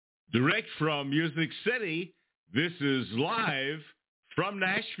Direct from Music City, this is Live from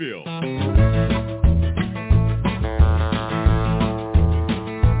Nashville.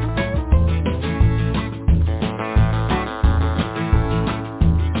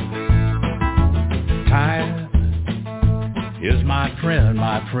 Time is my friend,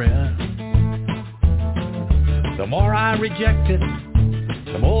 my friend. The more I reject it,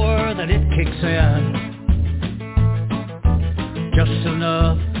 the more that it kicks in. Just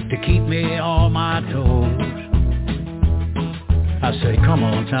enough to keep me on my toes. I say, come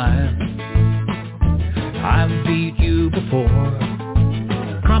on, time. I've beat you before.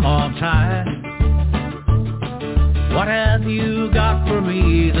 Come on, time. What have you got for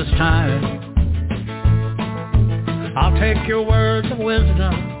me this time? I'll take your words of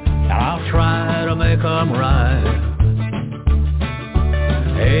wisdom and I'll try to make them right.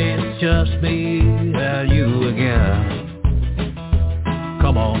 Hey, it's just me and you again.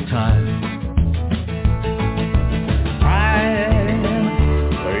 Come on, time.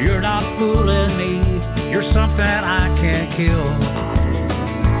 You're not fooling me. You're something I can't kill.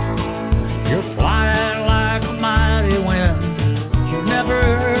 You're flying like a mighty wind. You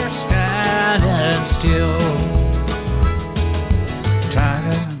never standing still.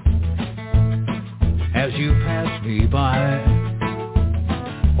 Time, as you pass me by,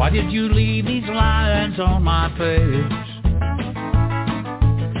 why did you leave these lines on my face?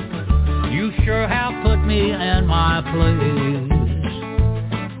 You sure have put me in my place.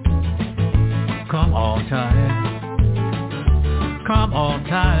 Come on, time. Come on,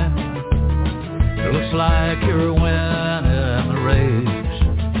 time. It looks like you're winning the race.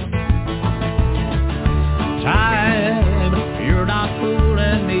 Time, you're not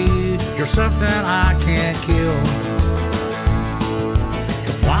fooling me. You're something I can't kill.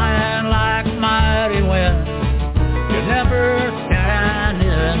 You're flying like a mighty wind. You're never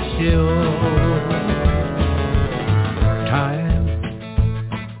standing still. Time,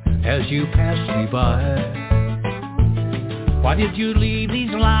 as you pass me by, why did you leave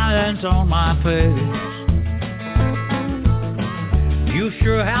these lines on my face? You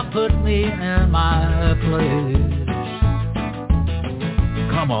sure have put me in my place.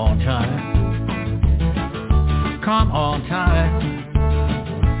 Come on, time. Come on, time.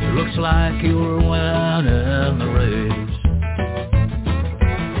 It looks like you're winning the race.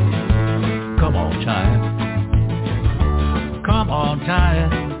 Come on, time. Come on,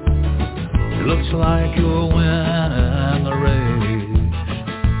 time. It looks like you're winning the race.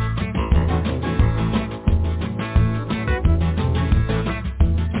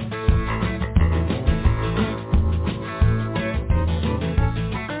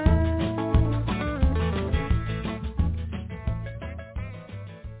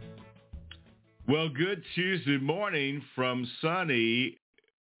 Well, good Tuesday morning from sunny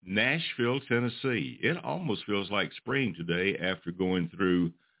Nashville, Tennessee. It almost feels like spring today after going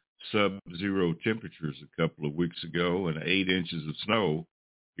through sub-zero temperatures a couple of weeks ago and 8 inches of snow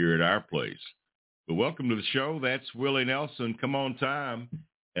here at our place. But welcome to the show. That's Willie Nelson. Come on, time.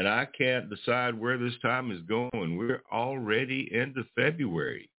 And I can't decide where this time is going. We're already into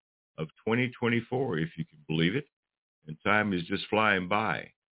February of 2024, if you can believe it. And time is just flying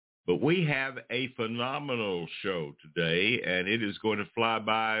by. But we have a phenomenal show today, and it is going to fly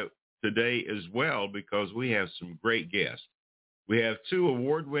by today as well because we have some great guests. We have 2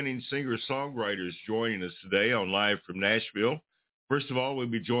 award-winning singer-songwriters joining us today on Live from Nashville. First of all, we'll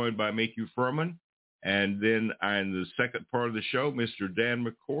be joined by Micki Fuhrman, and then in the second part of the show, Mr. Dan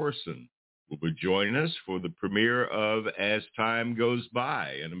McCorison will be joining us for the premiere of As Time Goes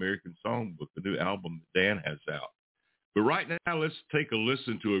By, an American Songbook, the new album that Dan has out. But right now, let's take a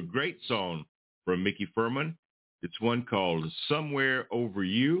listen to a great song from Micki Fuhrman. It's one called Somewhere Over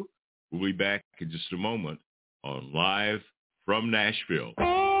You. We'll be back in just a moment on Live from Nashville.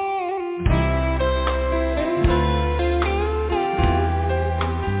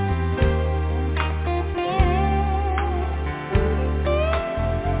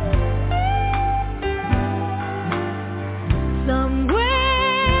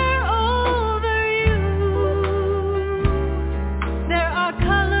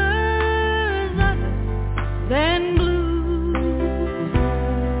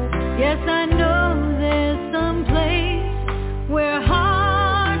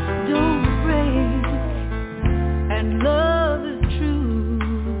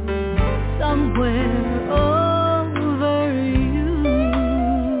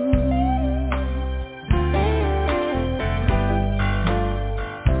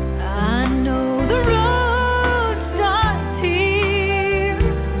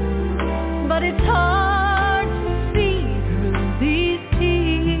 But it's hard to see through these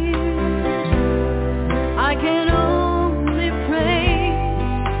tears.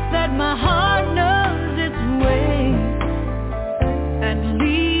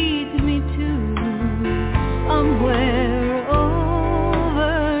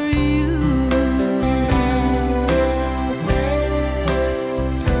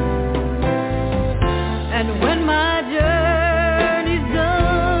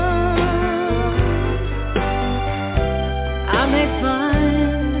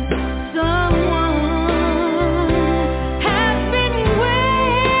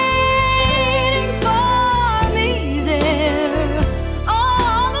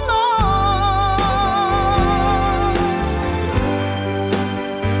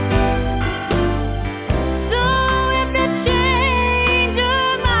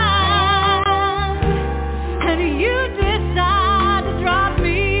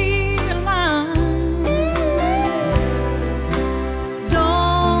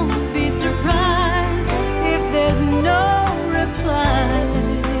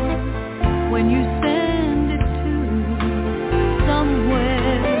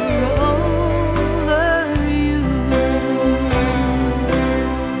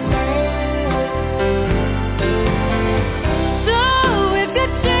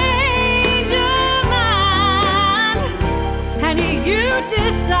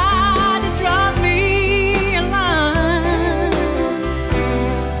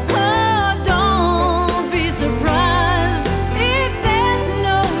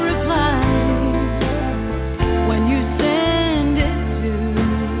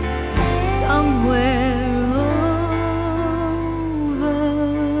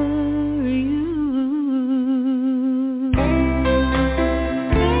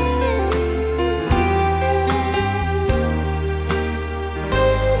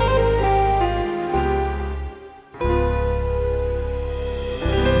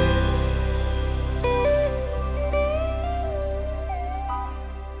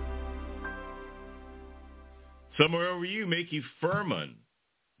 Somewhere over you, Micki Fuhrman.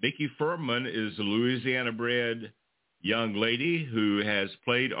 Micki Fuhrman is a Louisiana-bred young lady who has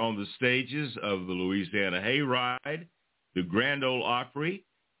played on the stages of the Louisiana Hayride, the Grand Ole Opry,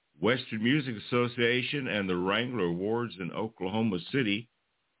 Western Music Association, and the Wrangler Awards in Oklahoma City.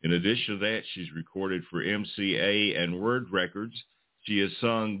 In addition to that, she's recorded for MCA and Word Records. She has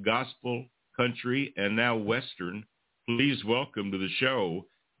sung gospel, country, and now Western. Please welcome to the show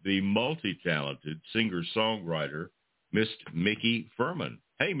the multi-talented singer-songwriter, Miss Micki Fuhrman.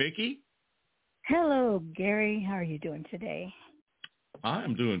 Hey, Micki. Hello, Gary. How are you doing today? I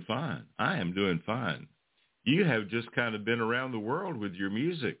am doing fine. You have just kind of been around the world with your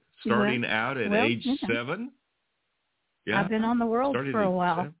music, starting out at age 7. Yeah, I've been on the world for a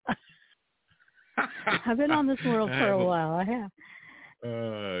while. I've been on this world for a while. I have.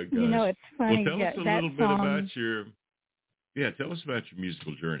 Gosh. You know, it's funny. Well, tell us a little bit about your. Yeah, tell us about your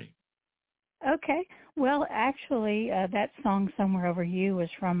musical journey. Okay. Well, actually, that song "Somewhere Over You" was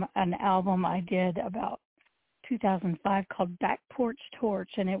from an album I did about 2005 called Back Porch Torch,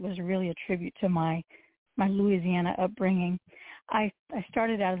 and it was really a tribute to my Louisiana upbringing. I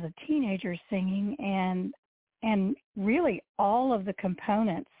started out as a teenager singing, and really all of the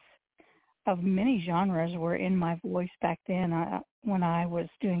components of many genres were in my voice back then. When I was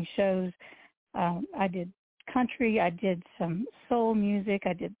doing shows, I did country, I did some soul music,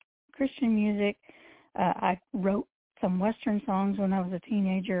 I did Christian music. I wrote some Western songs when I was a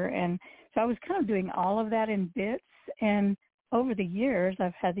teenager, and so I was kind of doing all of that in bits. And over the years,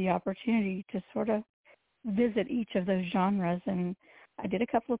 I've had the opportunity to sort of visit each of those genres, and I did a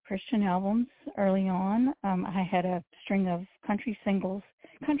couple of Christian albums early on. I had a string of country singles,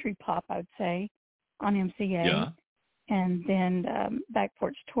 country pop, I would say, on MCA. Yeah. And then Back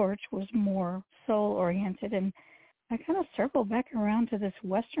Porch Torch was more soul-oriented, and I kind of circled back around to this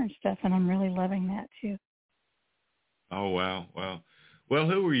Western stuff, and I'm really loving that, too. Oh, wow. Well,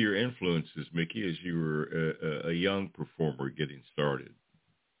 who were your influences, Micki, as you were a young performer getting started?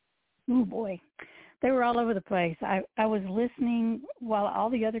 Oh, boy. They were all over the place. I was listening while all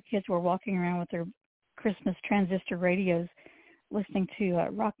the other kids were walking around with their Christmas transistor radios listening to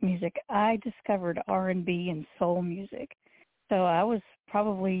rock music. I discovered R&B and soul music. So I was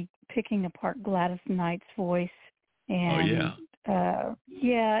probably picking apart Gladys Knight's voice. And,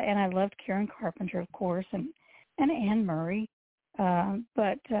 and I loved Karen Carpenter, of course, and Anne Murray.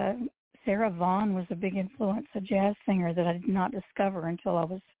 But Sarah Vaughan was a big influence, a jazz singer that I did not discover until I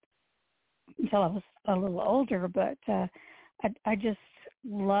was a little older. But I just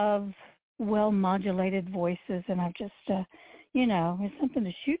love well-modulated voices, and I've just, it's something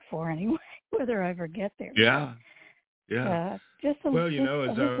to shoot for anyway, whether I ever get there. Yeah.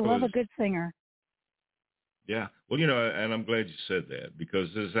 Love a good singer. Yeah. Well, and I'm glad you said that, because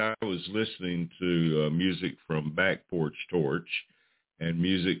as I was listening to music from Back Porch Torch and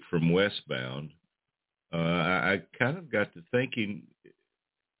music from Westbound, I kind of got to thinking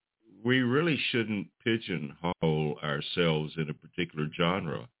we really shouldn't pigeonhole ourselves in a particular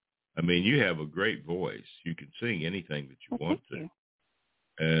genre. I mean, you have a great voice. You can sing anything that you want to.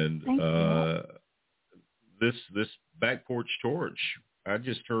 And this Back Porch Torch, I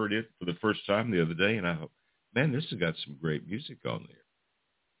just heard it for the first time the other day, and I thought, man, this has got some great music on there.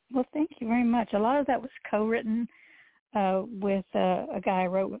 Well, thank you very much. A lot of that was co-written with a guy I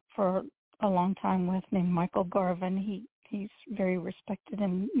wrote for a long time with named Michael Garvin. He's very respected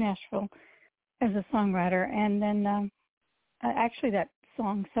in Nashville as a songwriter. And then actually that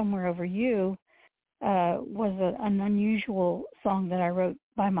song, Somewhere Over You, was an unusual song that I wrote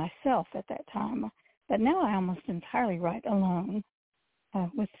by myself at that time. But now I almost entirely write alone,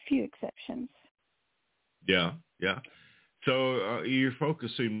 with few exceptions. Yeah. So you're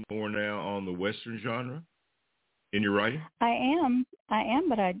focusing more now on the Western genre in your writing? I am,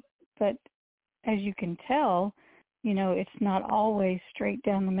 but as you can tell, it's not always straight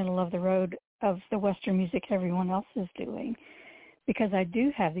down the middle of the road of the Western music everyone else is doing, because I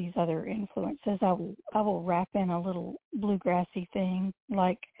do have these other influences. I will wrap in a little bluegrassy thing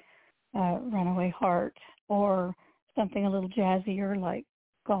like Runaway Heart, or something a little jazzier like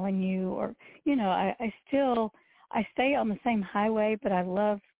Calling You, or I stay on the same highway, but I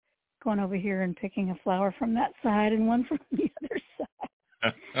love going over here and picking a flower from that side and one from the other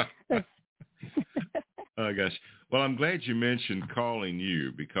side. Oh gosh. Well, I'm glad you mentioned Calling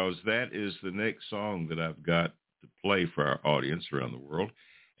You, because that is the next song that I've got to play for our audience around the world,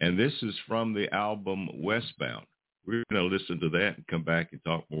 and this is from the album Westbound. We're going to listen to that and come back and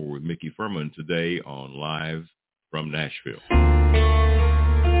talk more with Micki Fuhrman today on Live from Nashville.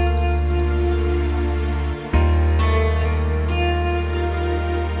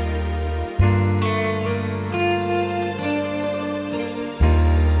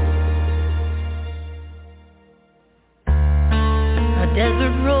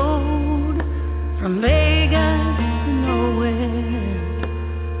 desert road from Vegas to nowhere,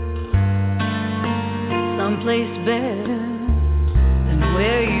 someplace better than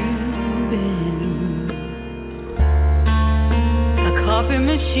where you've been. A coffee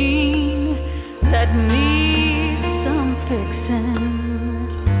machine that needs some fixing,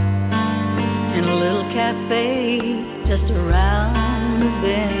 in a little cafe just around the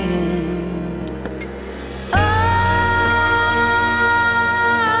bend.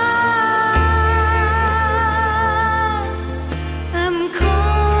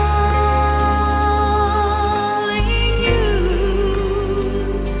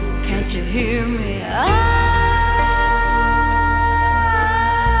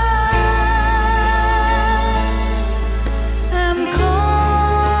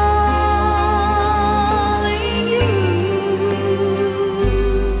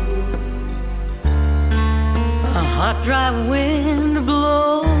 Dry wind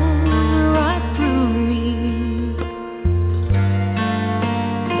blows right through me.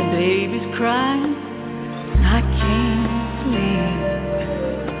 The baby's crying, and I can't sleep.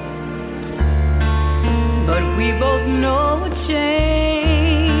 But we both know a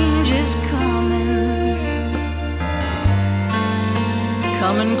change is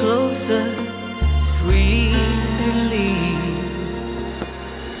coming closer, sweet relief.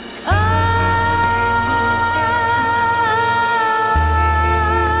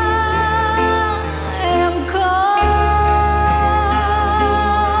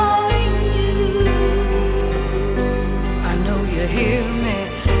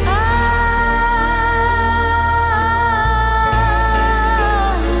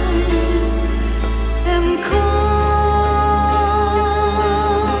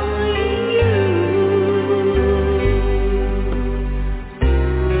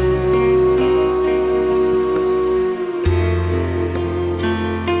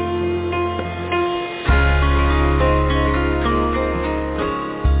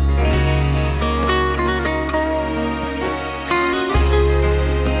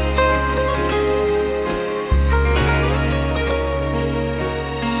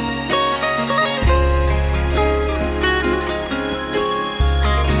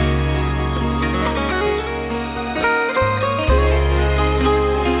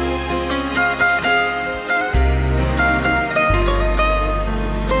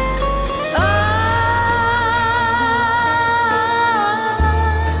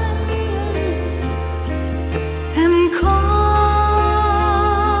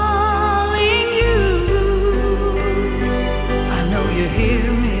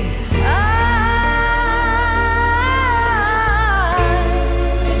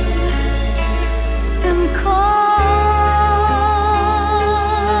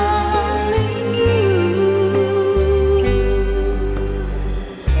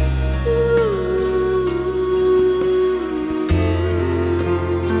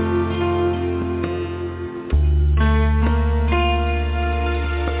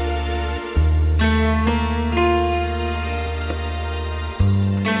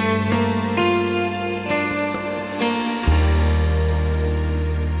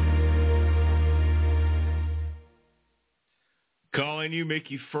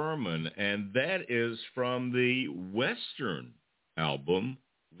 Micki Fuhrman, and that is from the Western album,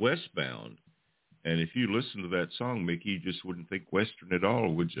 Westbound. And if you listen to that song, Micki, you just wouldn't think Western at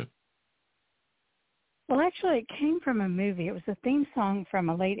all, would you? Well, actually, it came from a movie. It was a theme song from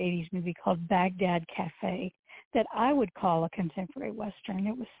a late 80s movie called Baghdad Cafe that I would call a contemporary Western.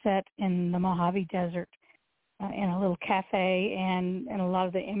 It was set in the Mojave Desert in a little cafe, and a lot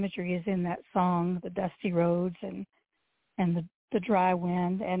of the imagery is in that song, the dusty roads and the dry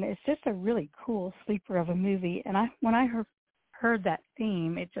wind, and it's just a really cool sleeper of a movie. And when I heard that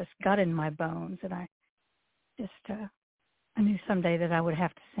theme, it just got in my bones, and I knew someday that I would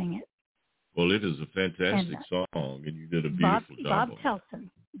have to sing it. Well, it is a fantastic song, and you did a beautiful job.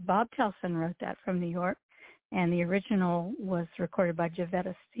 Bob Telson wrote that from New York, and the original was recorded by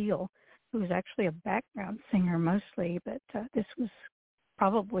Javetta Steele, who was actually a background singer mostly, but this was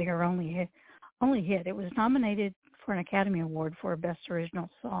probably her only hit. It was nominated for an Academy Award for Best Original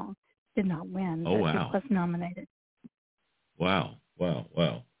Song. Did not win, but it was nominated. Wow. Well,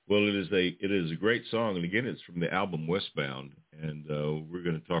 it is a great song, and again, it's from the album Westbound, and we're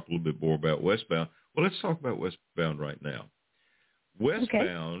going to talk a little bit more about Westbound. Well, let's talk about Westbound right now.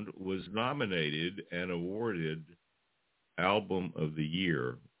 Westbound was nominated and awarded Album of the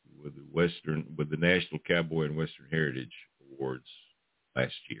Year with the National Cowboy and Western Heritage Awards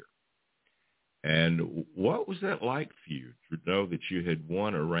last year. And what was that like for you to know that you had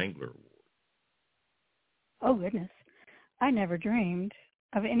won a Wrangler Award? Oh, goodness. I never dreamed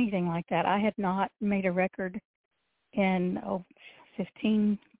of anything like that. I had not made a record in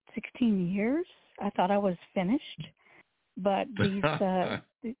 15, 16 years. I thought I was finished, but these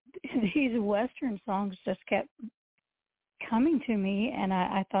these Western songs just kept coming to me, and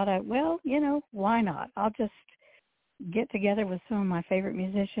I thought, why not? I'll just get together with some of my favorite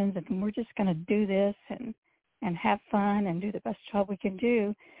musicians, and we're just going to do this and have fun and do the best job we can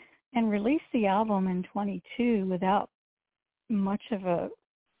do, and release the album in 22 without much of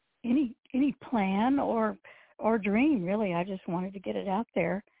any plan or dream, really. I just wanted to get it out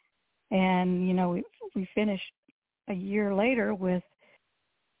there. And, we finished a year later with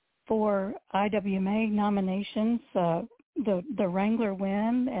 4 IWMA nominations, the Wrangler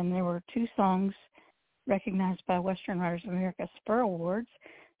win, and there were 2 songs recognized by Western Writers of America Spur Awards.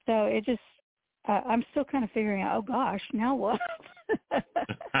 So it just, I'm still kind of figuring out, oh gosh, now what? How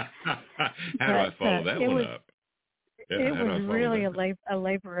do I follow that one up? It was really a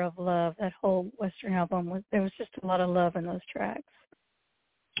labor of love. That whole Western album there was just a lot of love in those tracks.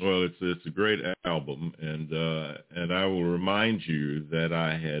 Well, it's a great album, and I will remind you that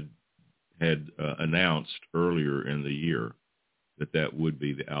I had announced earlier in the year that would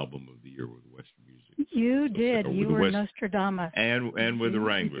be the album of the year with Western music. You did. You were Nostradamus. And with the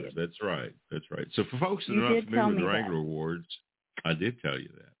Wranglers. That's right. So for folks that are not familiar with the Wrangler Awards, I did tell you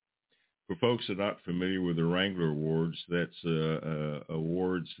that. For folks that are not familiar with the Wrangler Awards, that's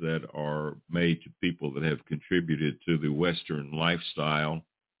awards that are made to people that have contributed to the Western lifestyle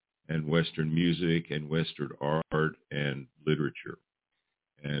and Western music and Western art and literature.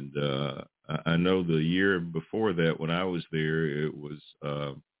 And I know the year before that, when I was there, it was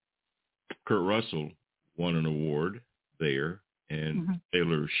Kurt Russell won an award there, and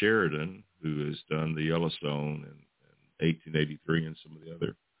Taylor Sheridan, who has done the Yellowstone and 1883 and some of the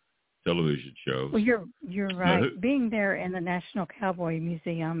other television shows. Well, you're right. Being there in the National Cowboy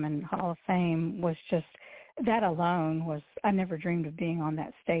Museum and Hall of Fame was just, that alone was, I never dreamed of being on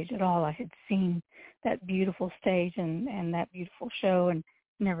that stage at all. I had seen that beautiful stage and that beautiful show, and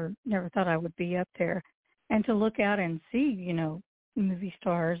never thought I would be up there. And to look out and see, movie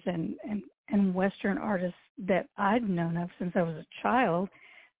stars and Western artists that I'd known of since I was a child,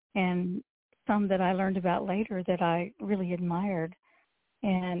 and some that I learned about later that I really admired.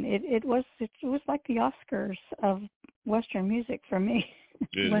 And it was like the Oscars of Western music for me.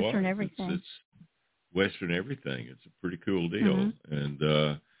 Western everything. It's Western everything. It's a pretty cool deal.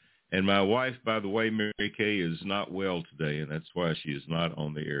 And my wife, by the way, Mary Kaye, is not well today, and that's why she is not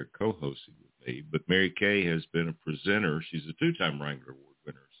on the air co-hosting with me. But Mary Kaye has been a presenter. She's a 2-time Wrangler Award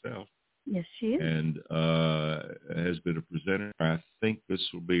winner herself. Yes, she is. And has been a presenter. I think this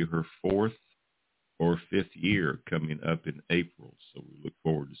will be her 4th or 5th year coming up in April. So we look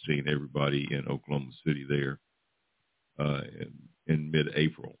forward to seeing everybody in Oklahoma City there in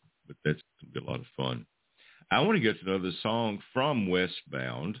mid-April. But that's going to be a lot of fun. I want to get to another song from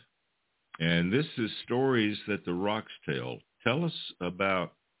Westbound, and this is Stories That the Rocks Tell. Tell us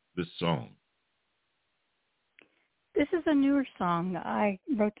about this song. This is a newer song. I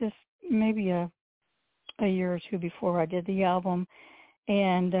wrote this maybe a year or 2 before I did the album,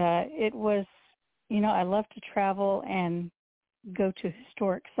 and it was, I love to travel and go to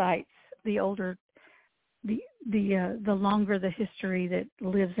historic sites. The older, the longer the history that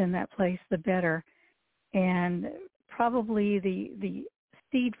lives in that place, the better. And probably the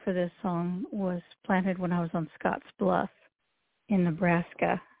seed for this song was planted when I was on Scotts Bluff in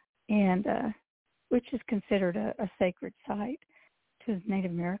Nebraska, and which is considered a sacred site to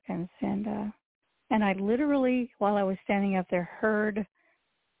Native Americans. And I literally, while I was standing up there, heard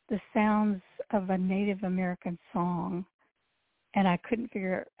the sounds of a Native American song, and I couldn't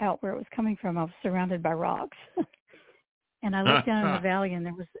figure out where it was coming from. I was surrounded by rocks. And I looked down in the valley,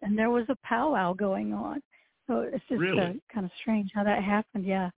 and there was a powwow going on. So it's just really? Kind of strange how that happened.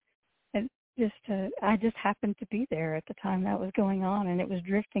 Yeah, and I just happened to be there at the time that was going on, and it was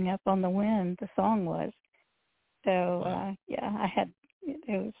drifting up on the wind. The song was. So it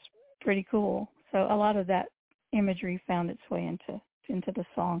was pretty cool. So a lot of that imagery found its way into the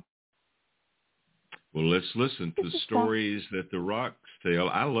song. Well, let's listen to Stories That the Rocks Tell.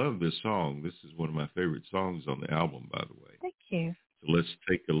 I love this song. This is one of my favorite songs on the album, by the way. Thank you. So let's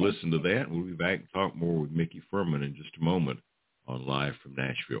take a listen to that. We'll be back and talk more with Micki Fuhrman in just a moment on Live from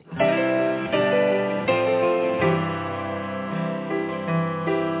Nashville.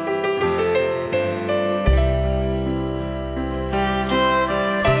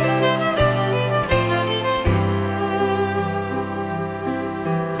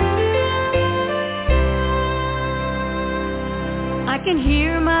 I can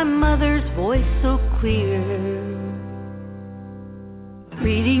hear my mother's voice so clear,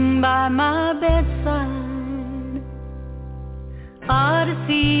 reading by my bedside,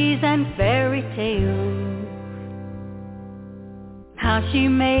 odysseys and fairy tales, how she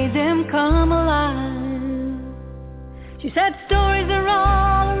made them come alive. She said stories are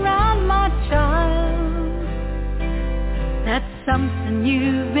all around, my child, that's something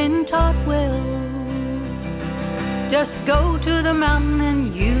you've been taught well. Just go to the mountain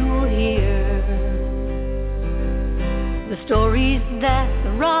and you'll hear the stories that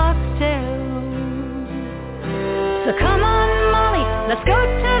the rocks tell. So come on, Molly, let's go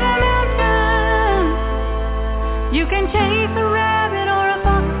to the mountain. You can chase a rabbit or a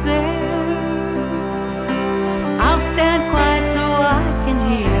fox there. I'll stand quiet so I can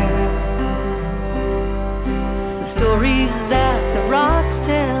hear the stories that the rocks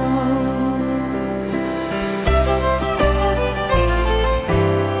tell.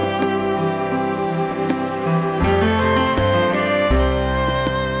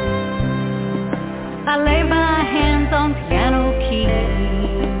 I lay my hands on piano keys,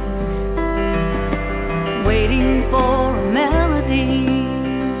 waiting for a melody,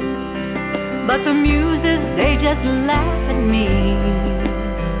 but the muses, they just laugh at me,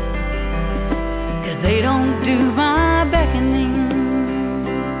 'cause they don't do my beckoning.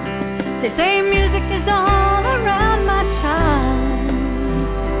 They say music is all around, my child,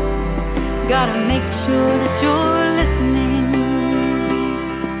 gotta make sure that you're listening.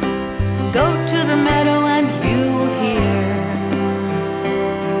 Go to the meadow and you'll hear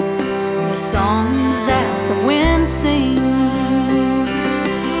the songs that the wind sings.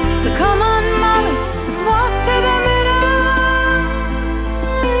 So come on, Molly, let's walk to the meadow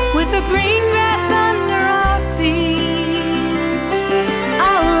with the green grass under our feet.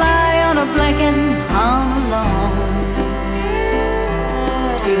 I'll lie on a blanket and hum along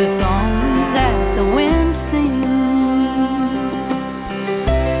to the songs that the wind sings.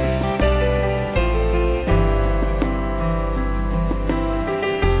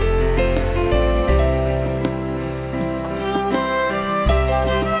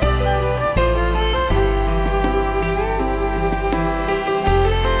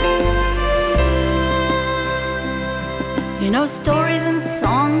 You know, stories and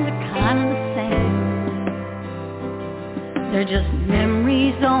songs are kind of the same. They're just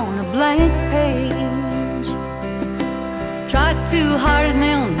memories on a blank page. Try too hard and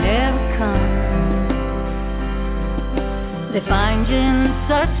they'll never come. They find you in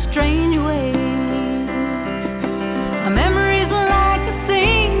such strange ways. A memory's like a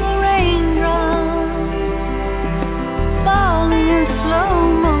single raindrop falling in slow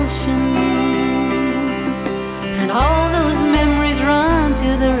motion, and all those memories run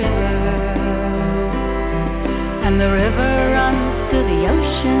to the river, and the river runs to the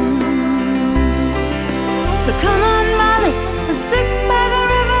ocean. So come on, Molly, let's sit by the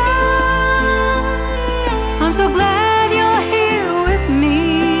river. I'm so glad you're here with me,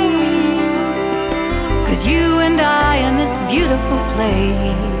 'cause you and I in this beautiful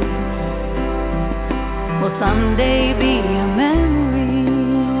place will someday be a memory,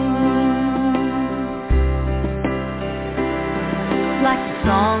 like the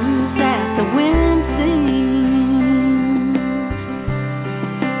songs that the wind sings,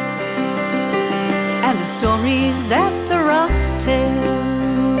 and the stories that the rocks tell.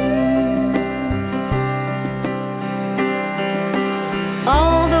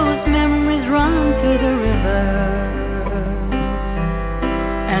 All those memories run to the river,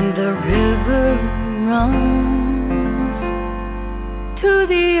 and the river runs to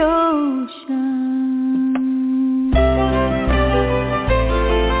the ocean.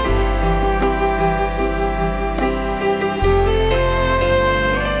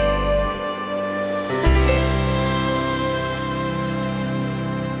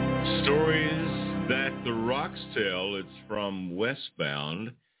 Tell. It's from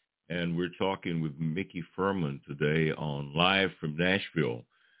Westbound, and we're talking with Micki Fuhrman today on Live from Nashville.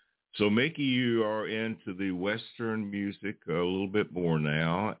 So, Micki, you are into the Western music a little bit more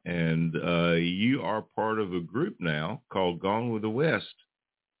now, and you are part of a group now called Gone with the West.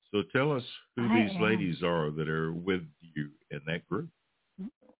 So tell us who these ladies are that are with you in that group.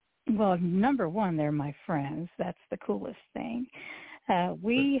 Well, number one, they're my friends. That's the coolest thing.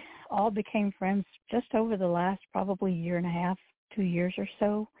 We all became friends just over the last probably year and a half, 2 years or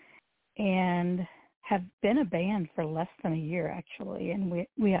so, and have been a band for less than a year, actually. And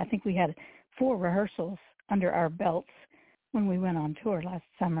we I think we had 4 rehearsals under our belts when we went on tour last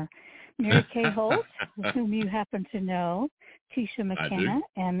summer. Mary Kaye Holt, whom you happen to know, Tisha McKenna,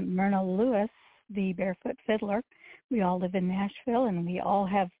 and Myrna Lewis, the barefoot fiddler. We all live in Nashville, and we all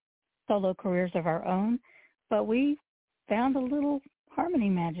have solo careers of our own. But we found a little harmony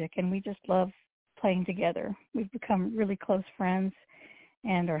magic, and we just love playing together. We've become really close friends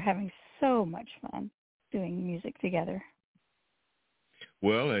and are having so much fun doing music together.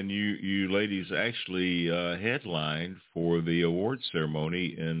 Well, and you ladies actually headlined for the awards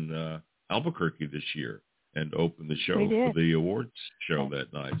ceremony in Albuquerque this year and opened the show for the awards show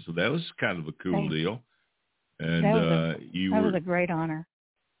that night. So that was kind of a cool deal. And that was a great honor.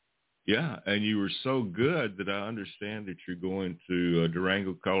 Yeah, and you were so good that I understand that you're going to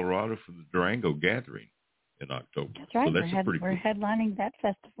Durango, Colorado for the Durango Gathering in October. That's right. So that's we're headlining that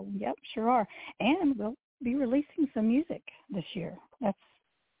festival. Yep, sure are. And we'll be releasing some music this year. That's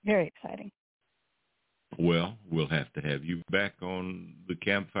very exciting. Well, we'll have to have you back on the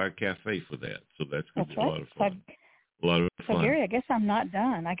Campfire Cafe for that. So that's going to be a lot of fun. A lot of fun. So, Gary, I guess I'm not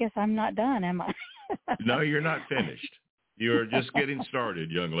done, am I? No, you're not finished. You're just getting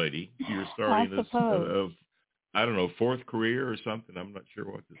started, young lady. You're starting this, I don't know, fourth career or something. I'm not sure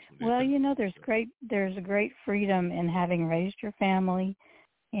what this one is. Well, you know, there's a great freedom in having raised your family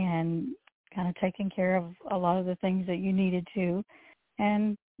and kind of taking care of a lot of the things that you needed to.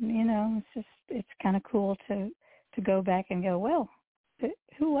 And, you know, it's kind of cool to go back and go, well,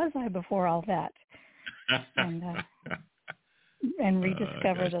 who was I before all that? And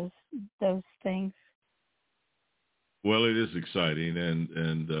rediscover those things. Well, it is exciting, and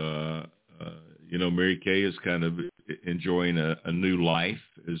you know, Mary Kaye is kind of enjoying a new life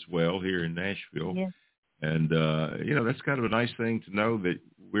as well here in Nashville. Yes. And, you know, that's kind of a nice thing to know that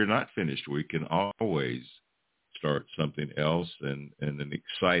we're not finished. We can always start something else and an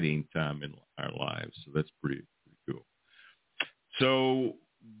exciting time in our lives. So that's pretty cool. So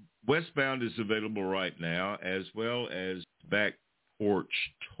Westbound is available right now, as well as Back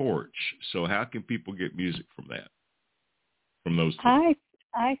Porch Torch. So how can people get music from that? From those two?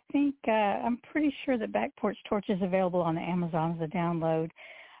 I think I'm pretty sure that Back Porch Torch is available on Amazon as a download.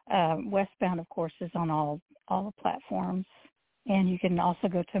 Westbound, of course, is on all the platforms. And you can also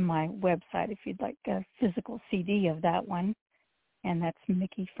go to my website if you'd like a physical CD of that one. And that's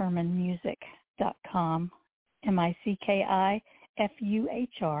MickiFuhrmanmusic.com,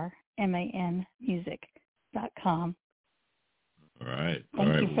 MickiFuhrman music.com. All right.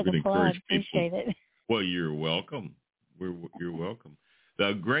 Thank you for the plug. Appreciate it. Well, you're welcome. You're welcome.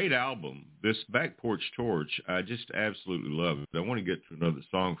 The great album, this Back Porch Torch, I just absolutely love it. I want to get to another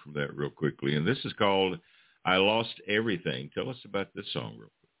song from that real quickly, and this is called I Lost Everything. Tell us about this song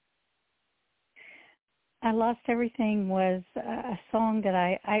real quick. I Lost Everything was a song that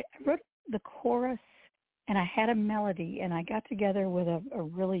I wrote the chorus, and I had a melody, and I got together with a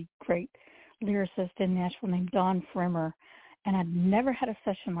really great lyricist in Nashville named Don Fremmer, and I'd never had a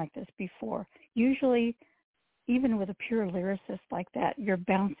session like this before. Usually, even with a pure lyricist like that, you're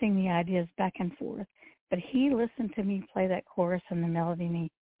bouncing the ideas back and forth. But he listened to me play that chorus and the melody, and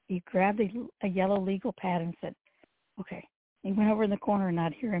he grabbed a yellow legal pad and said, okay. He went over in the corner, and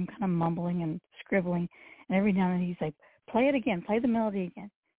I'd hear him kind of mumbling and scribbling. And every now and then he'd say, play it again, play the melody again.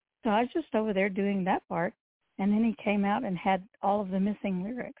 So I was just over there doing that part. And then he came out and had all of the missing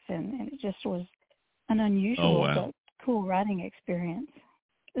lyrics. And it just was an unusual but cool writing experience.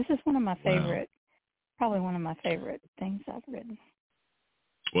 This is one of my favorite. Probably one of my favorite things I've written.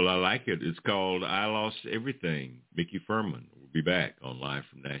 Well, I like it. It's called I Lost Everything. Micki Fuhrman will be back on Live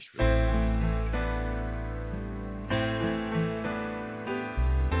from Nashville.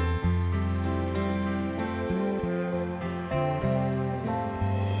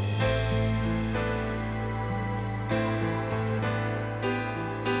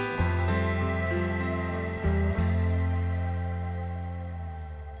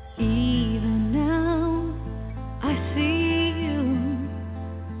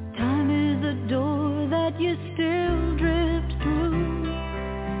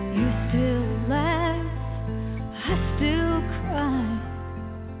 Still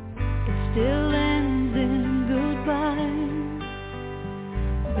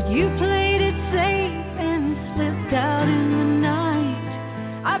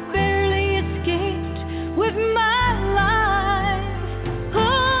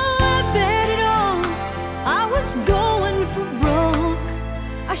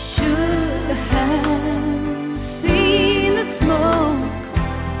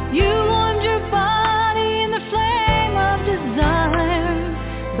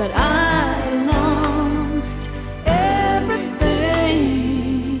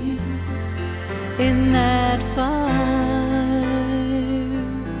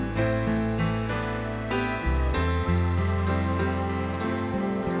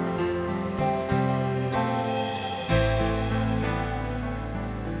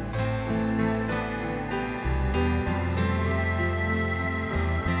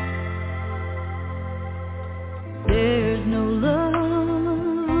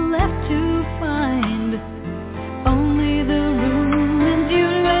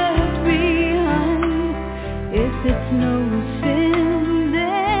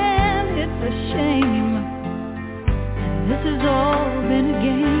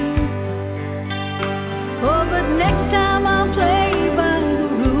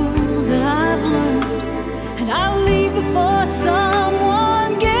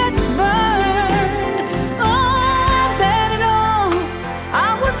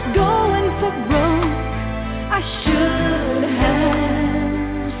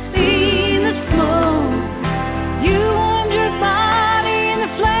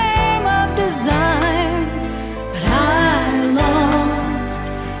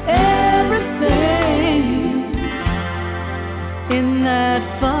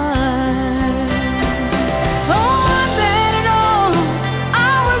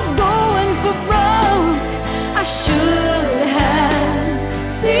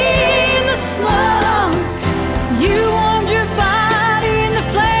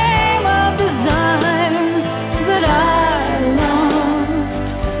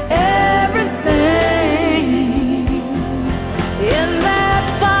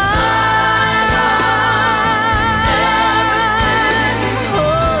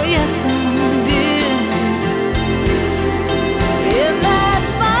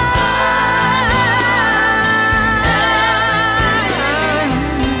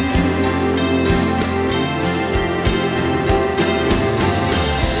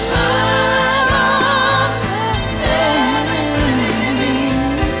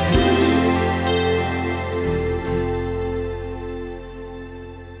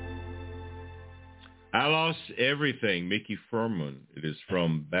Everything, Micki Fuhrman. It is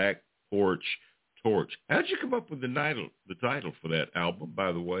from Back Porch Torch. How'd you come up with the title for that album,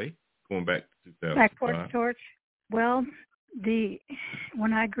 by the way, going back to 2005? Back Porch Torch? Well,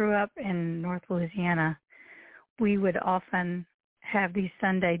 when I grew up in North Louisiana, we would often have these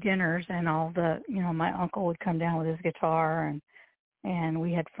Sunday dinners, and my uncle would come down with his guitar, and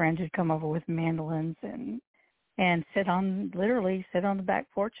we had friends who'd come over with mandolins and sit on the back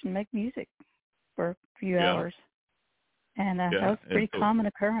porch and make music for a few hours. And that was a pretty common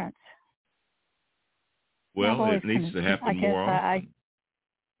occurrence. Well, it needs to happen more often.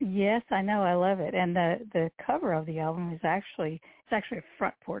 Yes, I know. I love it. And the cover of the album is actually a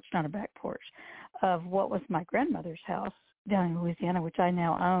front porch, not a back porch, of what was my grandmother's house down in Louisiana, which I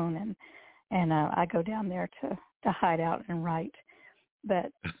now own, and I go down there to hide out and write.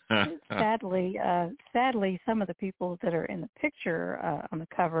 But sadly, some of the people that are in the picture on the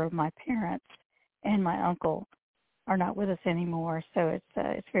cover of my parents and my uncle are not with us anymore. So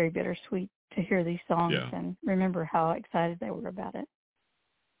it's very bittersweet to hear these songs and remember how excited they were about it.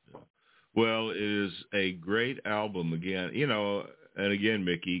 Well, it is a great album again, and again,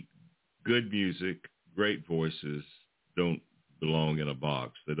 Micki, good music, great voices don't belong in a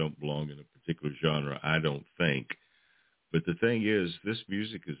box. They don't belong in a particular genre, I don't think. But the thing is, this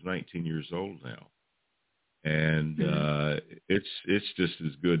music is 19 years old now. And it's just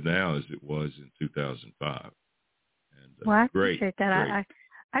as good now as it was in 2005. And, well, I appreciate that.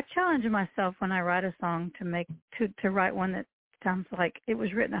 I challenge myself when I write a song to write one that sounds like it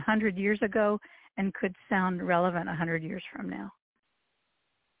was written 100 years ago and could sound relevant 100 years from now.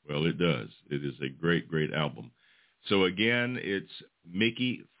 Well, it does. It is a great, great album. So again, it's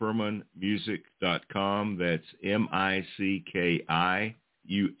MickiFuhrmanmusic.com. That's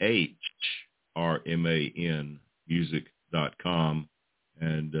MickiFuhrman music.com.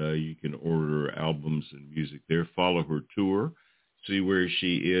 And you can order albums and music there. Follow her tour. See where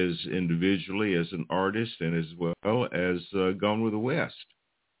she is individually as an artist and as well as Gone with the West.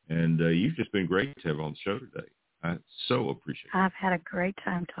 And you've just been great to have on the show today. I so appreciate it. I've had a great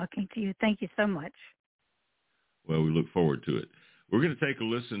time talking to you. Thank you so much. Well, we look forward to it. We're going to take a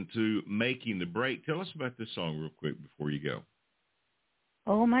listen to Making the Break. Tell us about this song real quick before you go.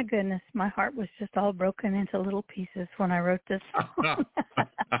 Oh, my goodness. My heart was just all broken into little pieces when I wrote this song.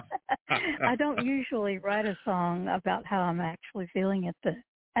 I don't usually write a song about how I'm actually feeling at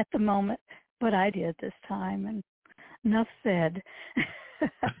the moment, but I did this time, and enough said.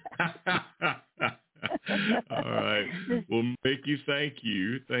 All right. Well, Micki, thank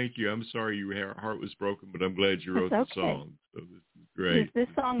you. Thank you. I'm sorry your heart was broken, but I'm glad you wrote the song. So this is great. This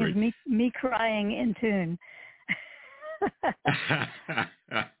song is me crying in tune.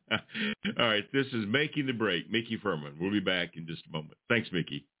 All right. This is Making the Break, Micki Fuhrman. We'll be back in just a moment. Thanks,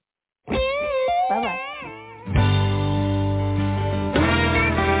 Micki. Bye-bye.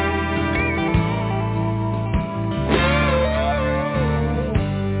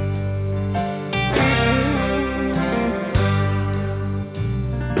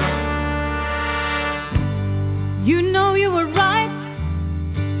 You know you were right,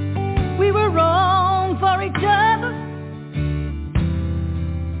 we were wrong for each other.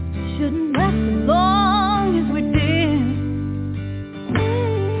 Shouldn't last as long as we did.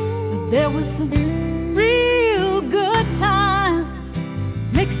 But there was some real good times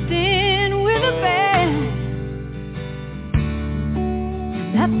mixed in with the bad.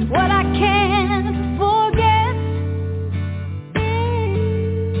 That's what I can't forget.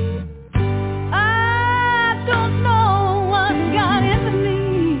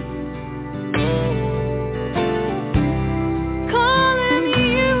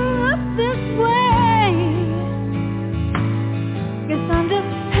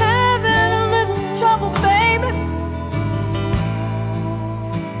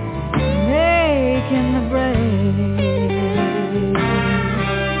 In the break.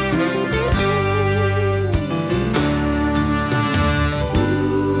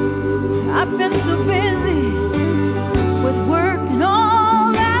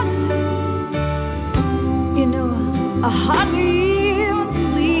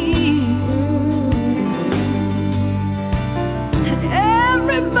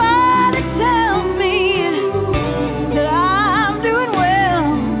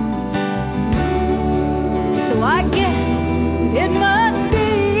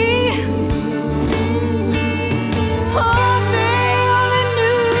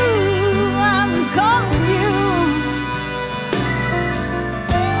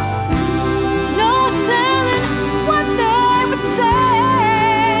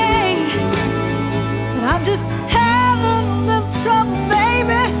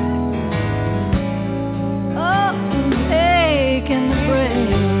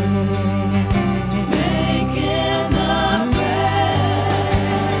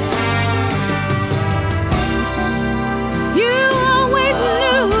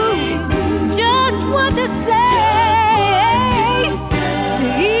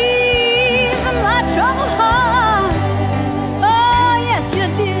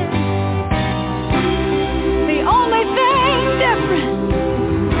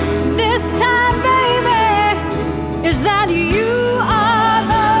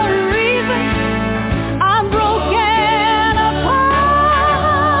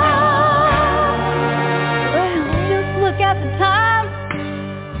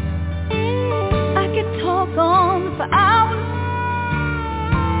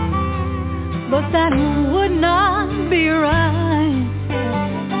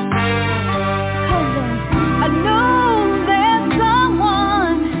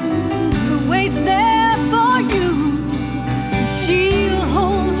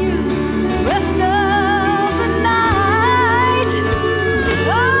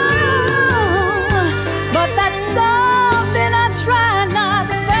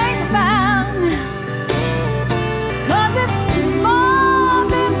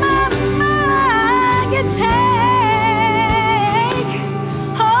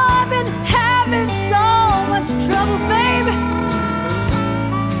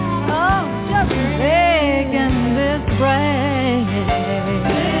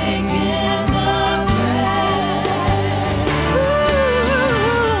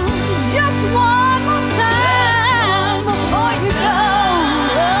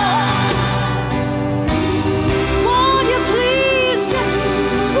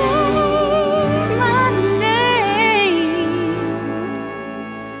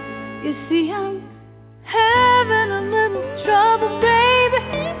 You see, I'm having a little trouble, baby,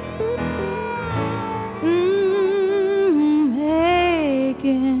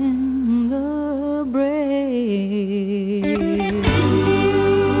 making the break.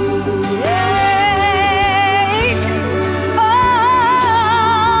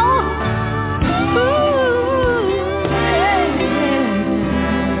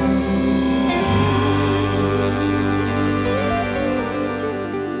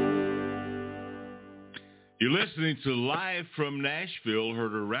 You're listening to Live from Nashville,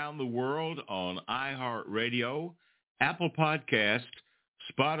 heard around the world on iHeart Radio, Apple Podcast,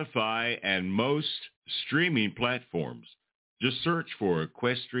 Spotify, and most streaming platforms. Just search for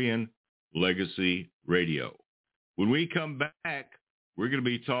Equestrian Legacy Radio. When we come back, we're going to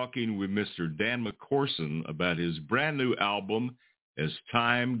be talking with Mr. Dan McCorison about his brand new album, As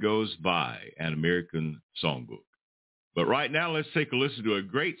Time Goes By, an American Songbook. But right now, let's take a listen to a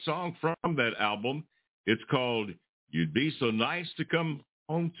great song from that album. It's called You'd Be So Nice to Come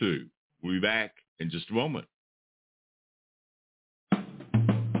Home To. We'll be back in just a moment.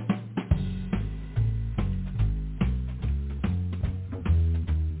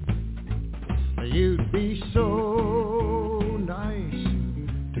 You'd be so nice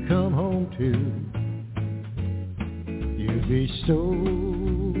to come home to. You'd be so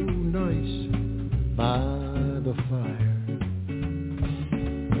nice by the fire,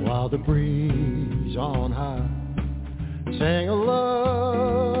 while the breeze on high sang a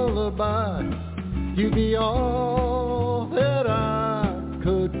lullaby. You'd be all that I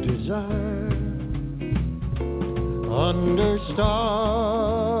could desire. Under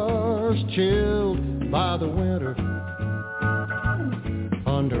stars chilled by the winter,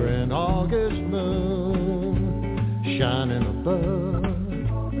 under an August moon shining above,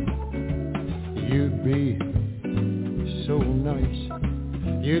 you'd be so nice.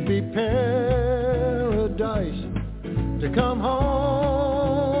 You'd be paradise to come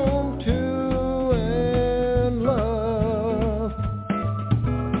home to and love.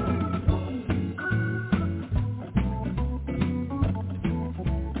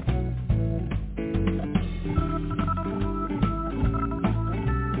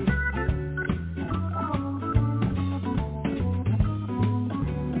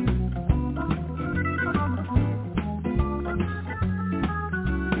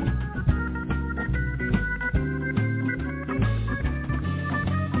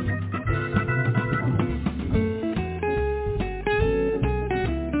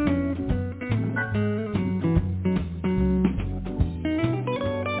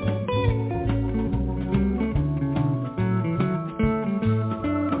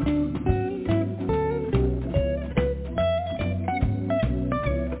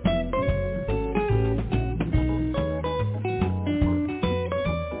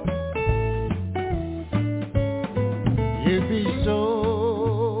 You'd be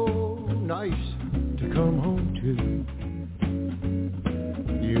so nice to come home to.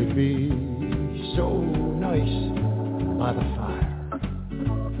 You'd be so nice by the fire,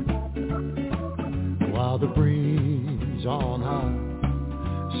 while the breeze on high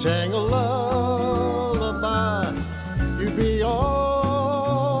sang a lullaby. You'd be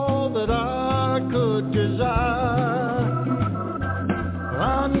all that I could desire.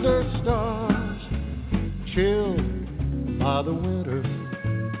 Under stars chilled by the winter,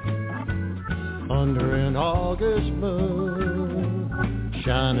 under an August moon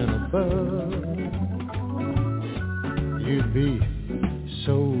shining above, you'd be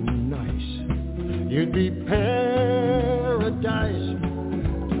so nice. You'd be paradise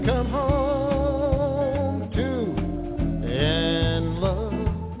to come home to and love,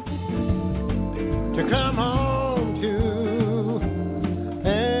 to come home to.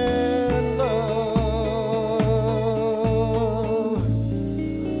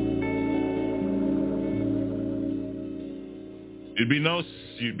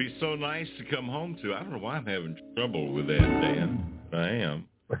 You'd be so nice to come home to. I don't know why I'm having trouble with that, Dan. I am.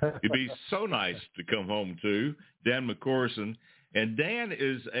 You'd be so nice to come home to. Dan McCorison. And Dan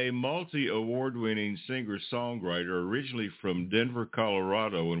is a multi-award-winning singer-songwriter, originally from Denver,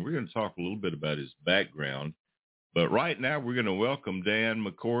 Colorado. And we're going to talk a little bit about his background. But right now, we're going to welcome Dan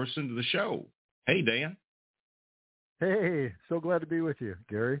McCorison to the show. Hey, Dan. Hey, so glad to be with you,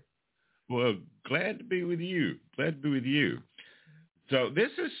 Gary. Well, glad to be with you. Glad to be with you. So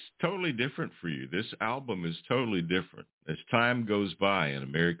this is totally different for you. This album is totally different. As Time Goes By, an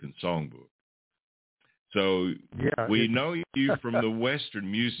American Songbook. So yeah, we know you from the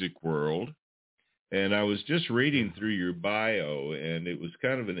Western music world, and I was just reading through your bio, and it was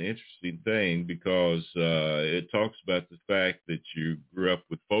kind of an interesting thing because it talks about the fact that you grew up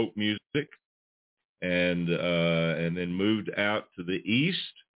with folk music, and then moved out to the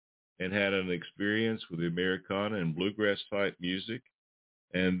East and had an experience with the Americana and bluegrass type music.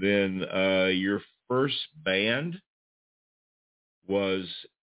 And then your first band was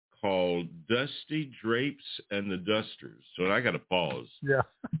called Dusty Drapes and the Dusters. So I got to pause. Yeah.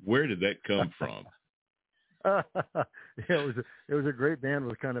 Where did that come from? It was a great band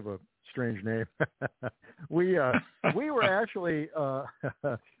with kind of a strange name. we were actually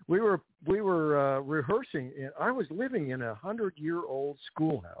we were rehearsing. I was living in a 100-year-old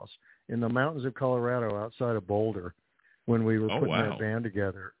schoolhouse in the mountains of Colorado outside of Boulder when we were putting that band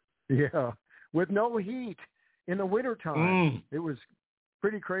together. Yeah, with no heat in the wintertime. It was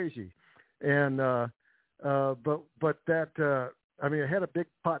pretty crazy. And but that I mean, I had a big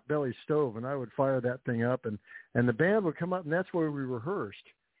pot-belly stove, and I would fire that thing up, and the band would come up, and that's where we rehearsed.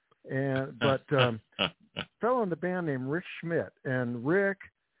 But a fellow in the band named Rick Schmidt, and Rick,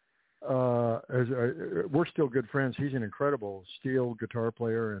 we're still good friends. He's an incredible steel guitar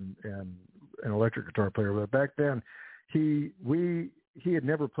player and an electric guitar player. But back then, he had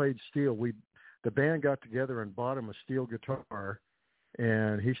never played steel. The band got together and bought him a steel guitar,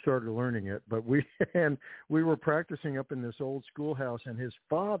 and he started learning it. But we were practicing up in this old schoolhouse, and his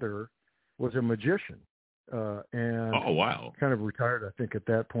father was a magician. And kind of retired, I think, at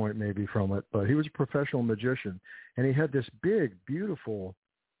that point maybe from it. But he was a professional magician, and he had this big, beautiful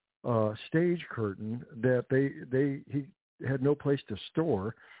stage curtain that he had no place to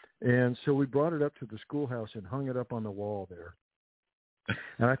store, and so we brought it up to the schoolhouse and hung it up on the wall there.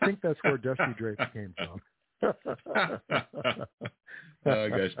 And I think that's where Dusty Drapes came from. Oh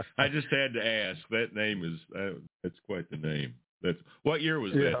gosh, I just had to ask. That name is that's quite the name. What year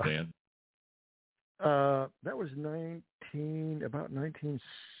was that, Dan? That was about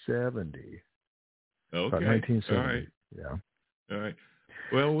 1970. Okay. About 1970. All right. Yeah. All right.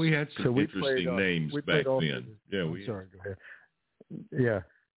 Well, we had some interesting names back then. Sorry, go ahead. Yeah.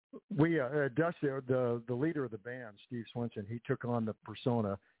 We Dusty, the leader of the band, Steve Swenson, he took on the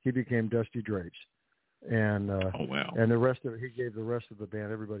persona. He became Dusty Drapes, and and the rest of it, he gave the rest of the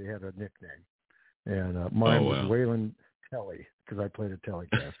band. Everybody had a nickname, and mine was Waylon Telly because I played a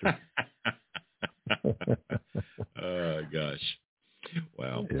Telecaster. Oh gosh,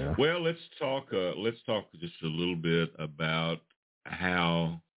 wow. Yeah. Well, let's talk just a little bit about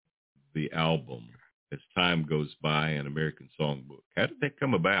how the album, as time goes by, an American Songbook. How did that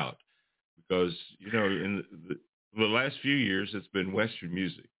come about? Because, in the last few years, it's been Western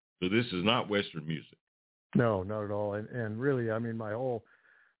music. So this is not Western music. No, not at all. And really, I mean, my whole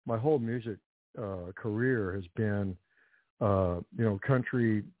music career has been,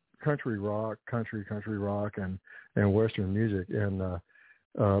 country rock, country rock, and Western music. And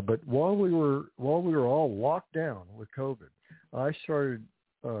but while we were all locked down with COVID, I started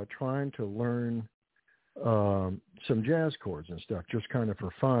trying to learn some jazz chords and stuff, just kind of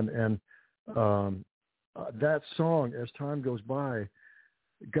for fun. And that song, As Time Goes By,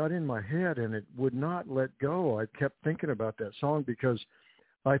 got in my head, and it would not let go. I kept thinking about that song because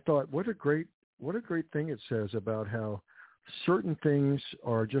I thought, what a great thing it says about how certain things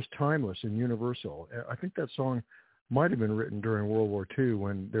are just timeless and universal. I think that song might have been written during World War II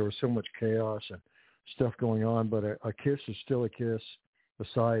when there was so much chaos and stuff going on, but a kiss is still a kiss. A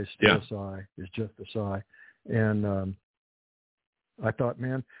sigh is still a sigh, is just a sigh. And I thought,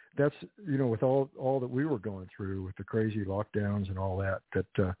 man, that's, with all that we were going through with the crazy lockdowns and all that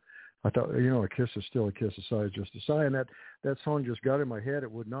I thought, a kiss is still a kiss, a sigh is just a sigh. And that song just got in my head.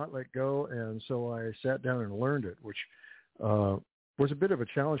 It would not let go. And so I sat down and learned it, which was a bit of a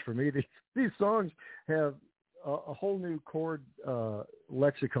challenge for me. These songs have a whole new chord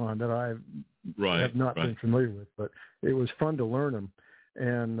lexicon that I have not been familiar with, but it was fun to learn them.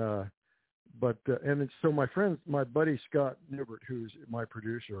 And so my buddy Scott Newbert, who's my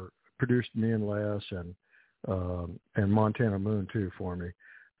producer, produced me and Les and Montana Moon too for me.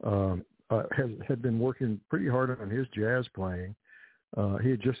 Had been working pretty hard on his jazz playing. He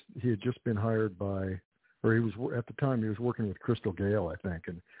had just been hired by, or he was at the time he was working with Crystal Gale, I think,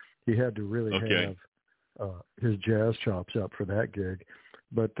 and he had to really have his jazz chops up for that gig.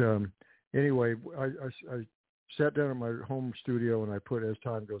 But anyway, I sat down in my home studio and I put As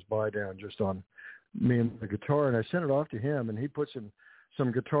Time Goes By down just on me and the guitar, and I sent it off to him, and he put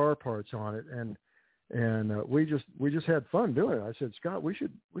some guitar parts on it, and we just had fun doing it. I said, Scott, we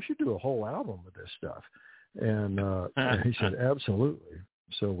should do a whole album with this stuff, and he said, absolutely.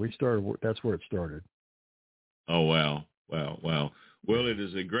 So we started. That's where it started. Oh wow. Well, it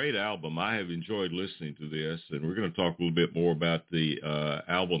is a great album. I have enjoyed listening to this, and we're going to talk a little bit more about the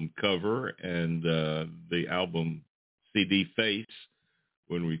album cover and the album CD face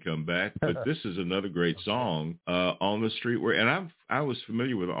when we come back. But this is another great song, On the Street Where, and I was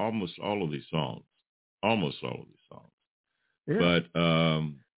familiar with almost all of these songs. Yeah. But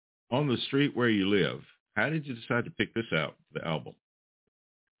On the Street Where You Live, how did you decide to pick this out, the album?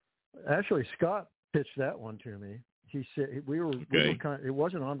 Actually, Scott pitched that one to me. He said we were kind of, it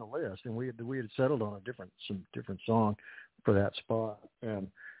wasn't on the list, and we had settled on some different song for that spot.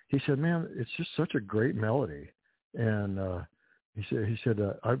 And he said, "Man, it's just such a great melody." And he said,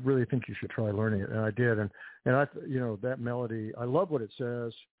 "I really think you should try learning it." And I did. And I, that melody, I love what it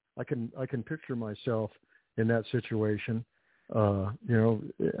says. I can picture myself in that situation. Kind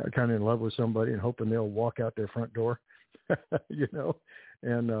of in love with somebody and hoping they'll walk out their front door.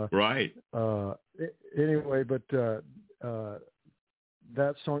 And right. Anyway, but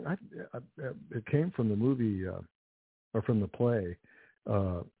that song, it came from the movie or from the play,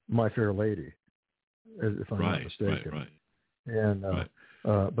 My Fair Lady, if I'm not mistaken. Right. And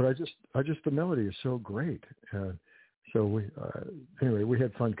but I just the melody is so great. So we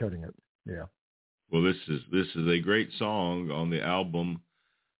had fun cutting it. Yeah. Well, this is a great song on the album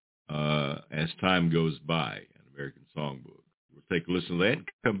As Time Goes By, an American Songbook. We'll take a listen to that and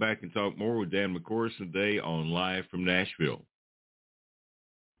come back and talk more with Dan McCorison today on Live from Nashville.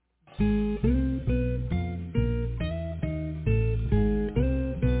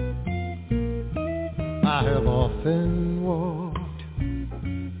 I have often walked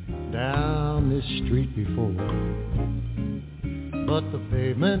down this street before, but the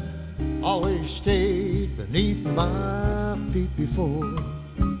pavement always stayed beneath my feet before.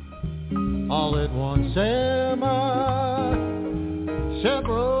 All at once am I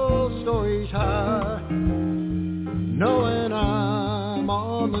several stories high, knowing I'm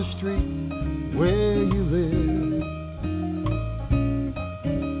on the street where you live.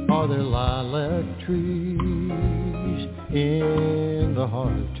 Are there lilac trees in the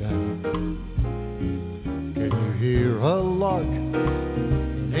heart of town? Can you hear a lark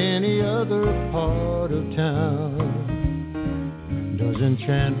in any other part of town? Does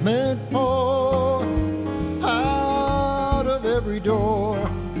enchantment pour out of every door?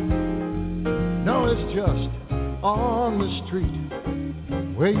 No, it's just on the street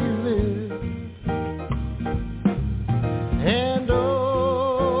where you live. And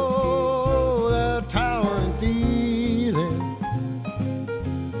oh, that towering feeling,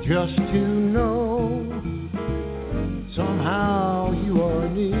 just to know somehow you are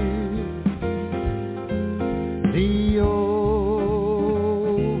near. The overpowering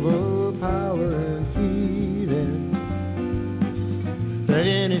feeling that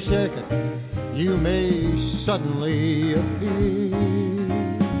any second you may suddenly appear.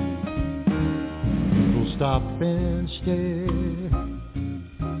 People stop and stare,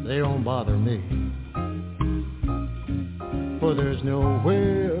 they don't bother me, for there's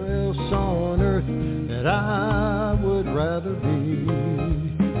nowhere else on earth that I would rather be.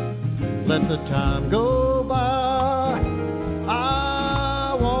 Let the time go by,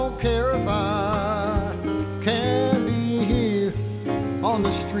 I won't care if I can be here on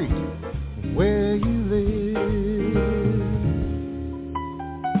the street where you live.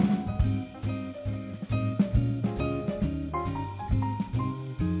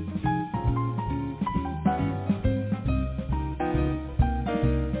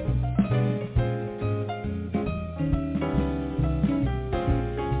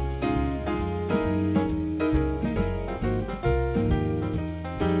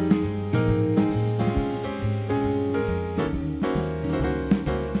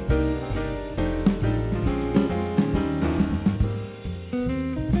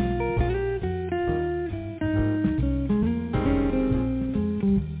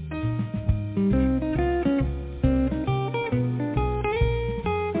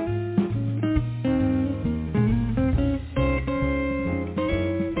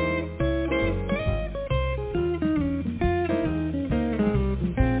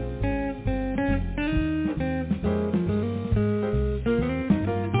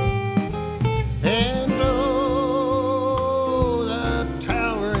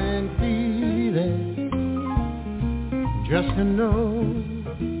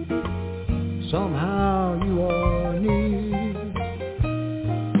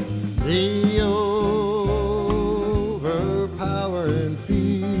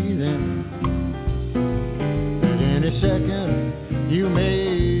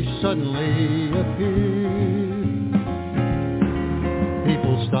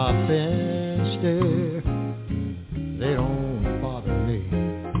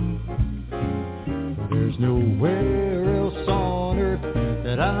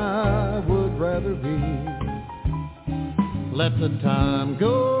 let the time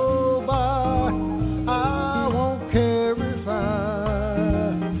go by. I won't care if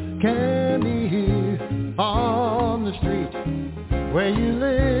I can be here on the street where you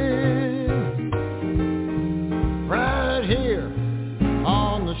live, right here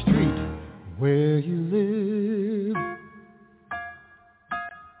on the street where you live.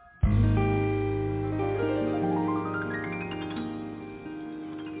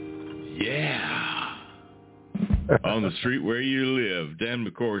 Yeah. On the street where you live. Dan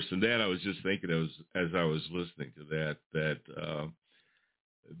McCorison. Dan, I was just thinking as I was listening to that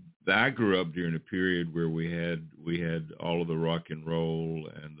I grew up during a period where we had all of the rock and roll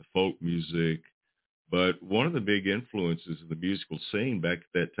and the folk music, but one of the big influences of the musical scene back at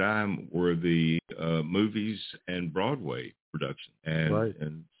that time were the movies and Broadway production, and Right.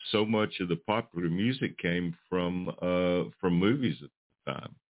 and so much of the popular music came from movies at the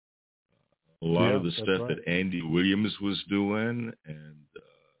time. A lot of the that's stuff right. that Andy Williams was doing, and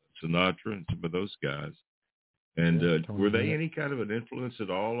Sinatra and some of those guys. And Yeah, Tony were they Bennett. any kind of an influence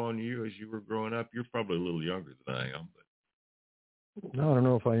at all on you as you were growing up? You're probably a little younger than I am. No, I don't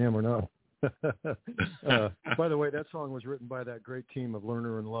know if I am or not. By the way, that song was written by that great team of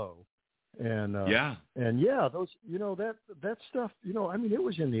Lerner and Lowe. And Yeah. and yeah, those, that stuff, I mean, it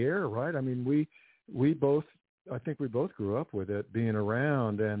was in the air, right? I mean, we both, I think we both grew up with it being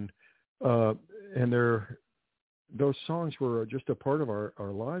around, and those songs were just a part of our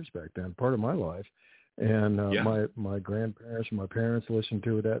lives back then, part of my life. And my grandparents and my parents listened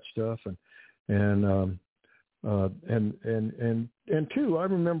to that stuff, and too, I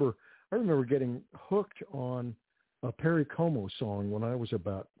remember getting hooked on a Perry Como song when I was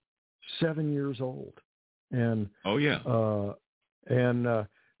about 7 years old, and Oh yeah. I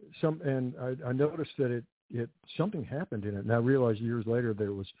noticed that it something happened in it, and I realized years later that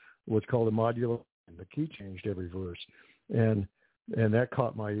it was what's called a modulation, and the key changed every verse, and that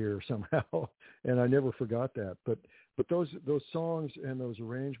caught my ear somehow, and I never forgot that. But those songs and those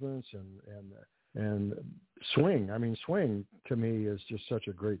arrangements and swing. I mean, swing to me is just such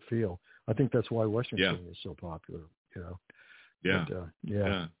a great feel. I think that's why Western swing is so popular. Yeah. But,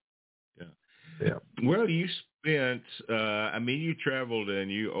 Yeah. Well, you spent. You traveled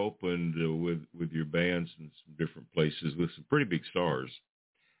and you opened with your bands in some different places with some pretty big stars.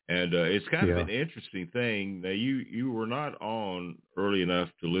 And it's kind of an interesting thing. Now, you were not on early enough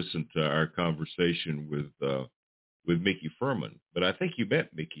to listen to our conversation with Micki Fuhrman, but I think you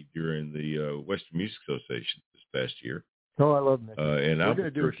met Micki during the Western Music Association this past year. Oh, I love Micki. And we're going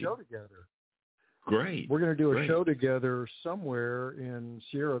to do a show together. Great. We're going to do a show together somewhere in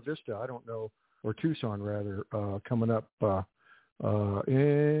Sierra Vista, I don't know, or Tucson rather, coming up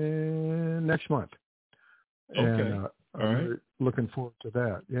in next month. Okay. And, I'm looking forward to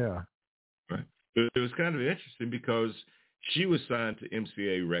that. Yeah. Right. It was kind of interesting because she was signed to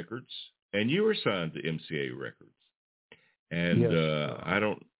MCA Records and you were signed to MCA Records. And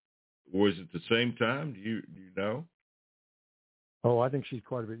was it the same time? Do you know? Oh, I think she's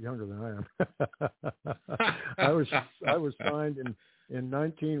quite a bit younger than I am. I was signed in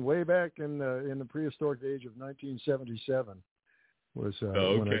way back in the prehistoric age of 1977 was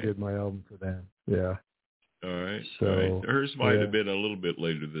when I did my album for them. Yeah. All right. So, all right. Hers might have been a little bit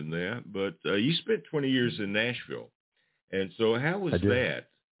later than that, but you spent 20 years in Nashville. And so how was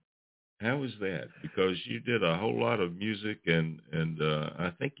that? How was that? Because you did a whole lot of music and I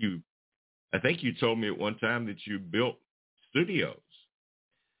think you told me at one time that you built studios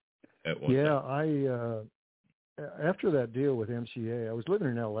at one time. Yeah, I after that deal with MCA, I was living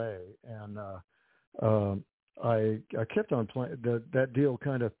in LA, and I kept on playing. That deal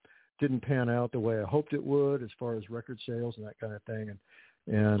kind of didn't pan out the way I hoped it would, as far as record sales and that kind of thing,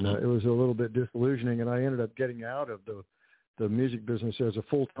 and it was a little bit disillusioning. And I ended up getting out of the music business as a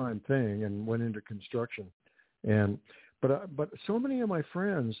full-time thing and went into construction. But so many of my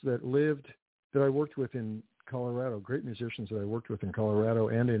friends that I worked with in Colorado, great musicians that I worked with in Colorado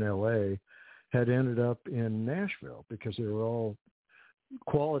and in LA, had ended up in Nashville because they were all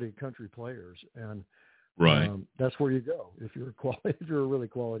quality country players, and that's where you go if you're a really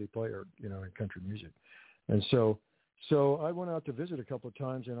quality player, in country music. And so I went out to visit a couple of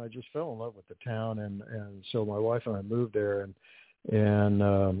times, and I just fell in love with the town, and so my wife and I moved there, and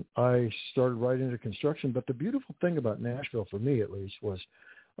I started right into construction. But the beautiful thing about Nashville, for me at least, was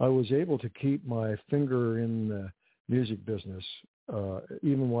I was able to keep my finger in the music business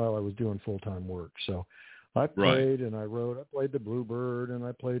even while I was doing full-time work. So I played and I wrote. I played the Bluebird, and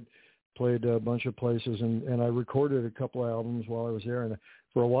I played a bunch of places, and I recorded a couple albums while I was there. And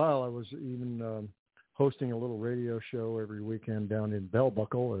for a while, I was even hosting a little radio show every weekend down in Bell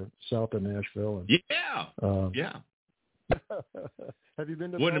Buckle, south of Nashville. And, Have you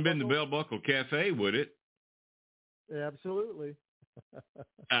been to? Wouldn't have been the Bell Buckle Cafe, would it? Absolutely.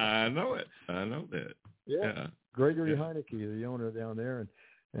 I know it. I know that. Yeah. Gregory Heineke, the owner down there,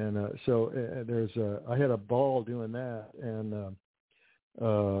 and so there's I had a ball doing that, and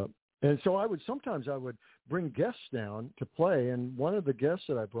so I would bring guests down to play, and one of the guests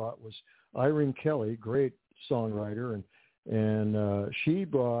that I brought was Irene Kelly, great songwriter, and she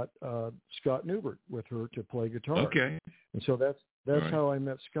brought Scott Newbert with her to play guitar. Okay. And so that's right. How I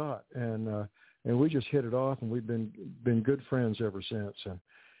met Scott, and we just hit it off, and we've been good friends ever since. And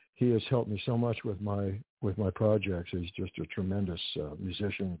he has helped me so much with my projects. He's just a tremendous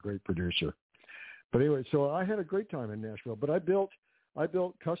musician, great producer. But anyway, so I had a great time in Nashville. But I built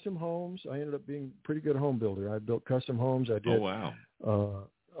custom homes. I ended up being a pretty good home builder. I built custom homes. I did. Oh wow.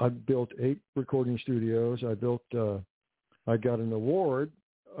 I built 8 recording studios. I got an award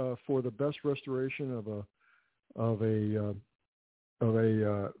for the best restoration of a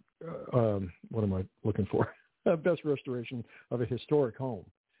what am I looking for? Best restoration of a historic home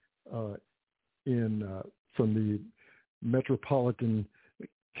from the metropolitan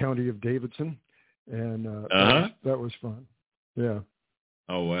county of Davidson, and that was fun. Yeah.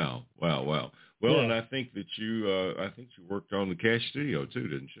 Oh wow. Well, yeah. And I think that you worked on the Cash Studio too,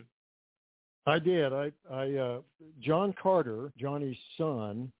 didn't you? I did. John Carter, Johnny's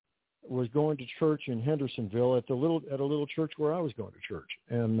son, was going to church in Hendersonville at a little church where I was going to church,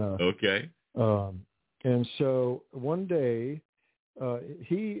 and okay. And so one day,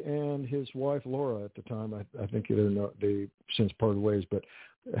 he and his wife Laura at the time, I think they since parted ways, but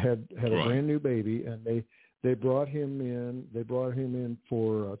had a brand new baby, and they brought him in. They brought him in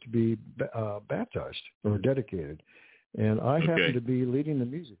for to be baptized or dedicated, and I happened to be leading the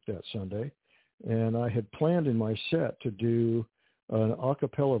music that Sunday, and I had planned in my set to do an a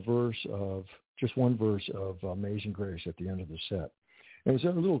cappella verse of just one verse of Amazing Grace at the end of the set. It was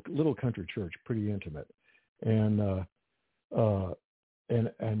at a little country church, pretty intimate, and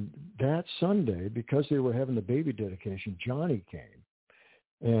that Sunday, because they were having the baby dedication, Johnny came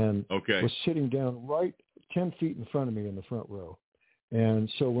and was sitting down right 10 feet in front of me in the front row. And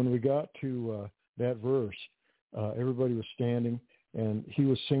so when we got to that verse, everybody was standing, and he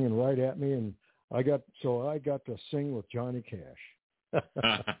was singing right at me, and I got to sing with Johnny Cash.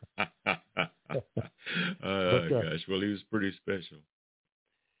 Gosh, well, he was pretty special.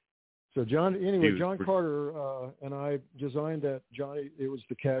 So John Carter and I designed that. Johnny, it was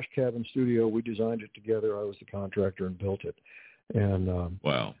the Cash Cabin Studio. We designed it together. I was the contractor and built it. And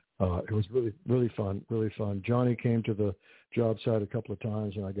wow, it was really, really fun, really fun. Johnny came to the job site a couple of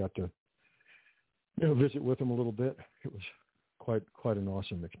times, and I got to visit with him a little bit. It was quite an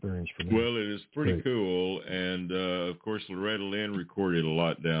awesome experience for me. Well, it is pretty cool, and of course Loretta Lynn recorded a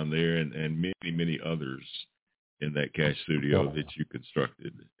lot down there, and many, many others in that Cash Studio that you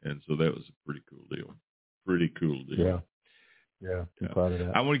constructed, and so that was a pretty cool deal. Yeah. I'm proud of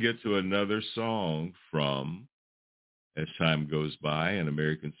that. I want to get to another song from, as time goes by, an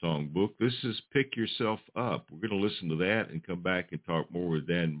American Songbook. This is Pick Yourself Up. We're going to listen to that and come back and talk more with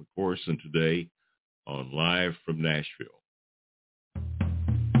Dan McCorison today on Live from Nashville.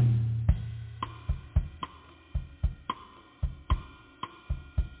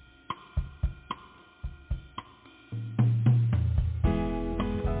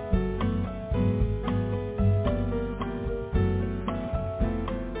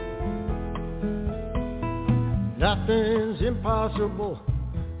 Nothing's impossible,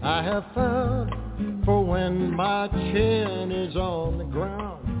 I have found, for when my chin is on the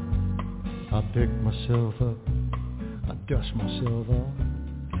ground, I pick myself up, I dust myself off,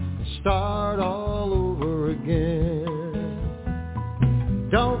 and start all over again.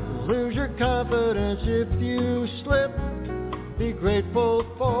 Don't lose your confidence if you slip, be grateful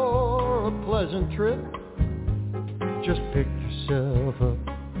for a pleasant trip. Just pick yourself up,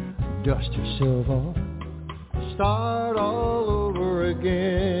 dust yourself off, start all over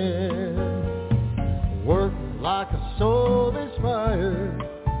again. Work like a soul that's fired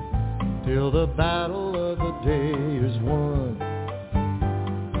till the battle of the day is won.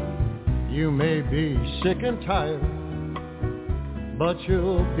 You may be sick and tired, but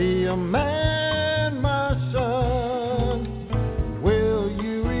you'll be a man, my son. Will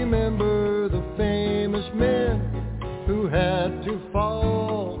you remember the famous men who had to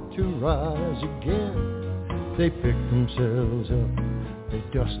fall to rise again? They pick themselves up, they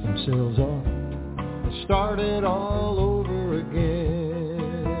dust themselves off, and start it all over again.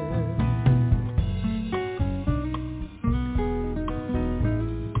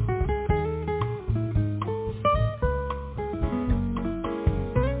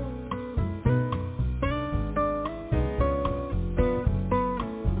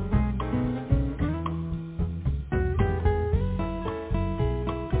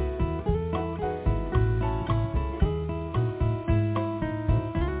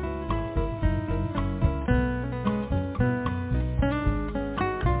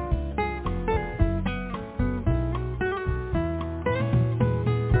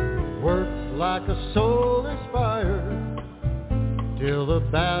 like a soul inspired, till the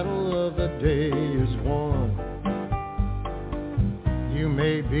battle of the day is won. You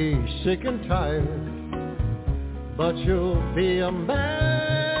may be sick and tired, but you'll be a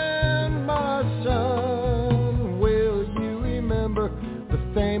man, my son. Will you remember the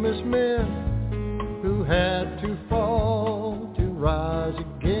famous men who had to fall to rise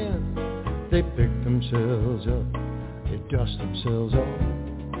again? They pick themselves up, they dust themselves off,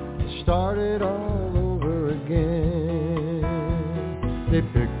 start it all over again. They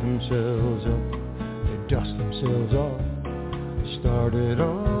pick themselves up, they dust themselves off, start it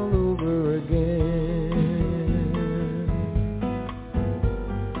all over again.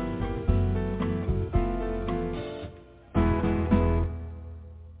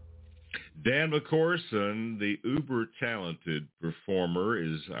 Dan McCorison, the uber-talented performer,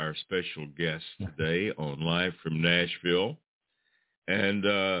 is our special guest today on Live from Nashville. And,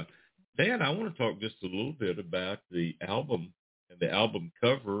 Dan, I want to talk just a little bit about the album and the album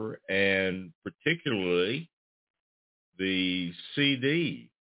cover, and particularly the CD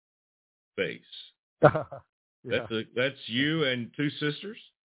face. Yeah. That's you and two sisters?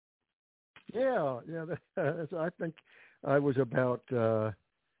 Yeah. I think I was about...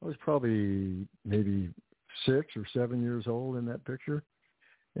 I was probably maybe 6 or 7 years old in that picture.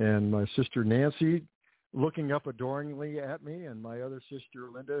 And my sister Nancy looking up adoringly at me, and my other sister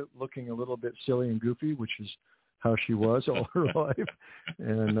Linda looking a little bit silly and goofy, which is how she was all her life.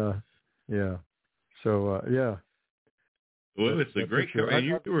 And, yeah. So, yeah. Well, it's a great cover. And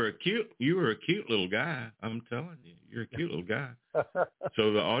you were a cute little guy. I'm telling you, you're a cute little guy.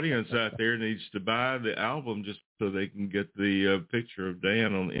 So the audience out there needs to buy the album just so they can get the picture of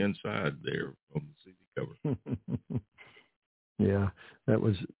Dan on the inside there on the CD cover. Yeah, that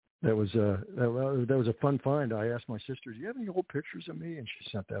was a fun find. I asked my sister, "Do you have any old pictures of me?" And she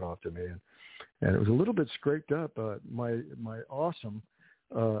sent that off to me, and it was a little bit scraped up. My awesome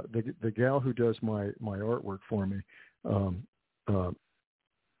the gal who does my artwork for me. Who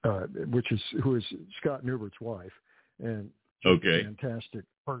is Scott Newbert's wife, and she's a fantastic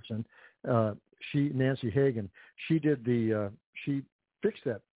person. Nancy Hagen, she fixed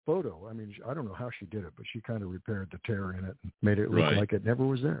that photo. I mean, I don't know how she did it, but she kind of repaired the tear in it and made it look like it never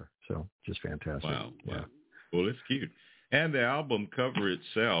was there. So just fantastic. Wow. Yeah. Wow. Well, it's cute. And the album cover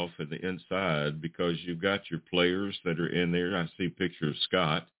itself and the inside, because you've got your players that are in there. I see a picture of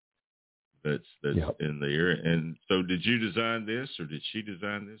Scott. That's in there. And so did you design this, or did she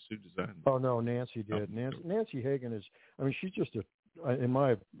design this? Who designed it? Oh, no, Nancy did. Nancy Hagen is, I mean, she's just in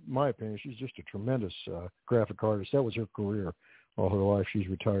my opinion, she's just a tremendous graphic artist. That was her career all her life. She's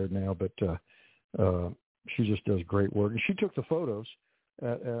retired now, but she just does great work. And she took the photos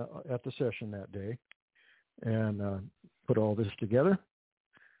at the session that day and put all this together.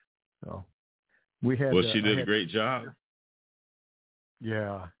 So she did a great job.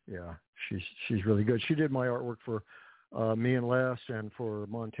 Yeah. She's really good. She did my artwork for Me and Les and for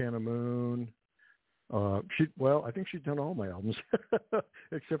Montana Moon. I think she's done all my albums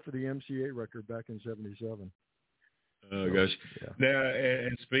except for the MCA record back in '77. Oh gosh! Yeah. Now,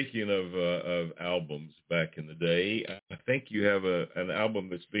 and speaking of albums back in the day, I think you have an album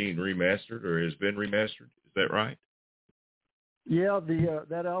that's being remastered or has been remastered. Is that right? Yeah,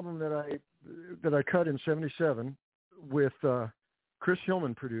 that album that I cut in '77 with. Chris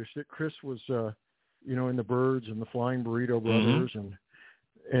Hillman produced it. Chris was, in the Byrds and the Flying Burrito Brothers,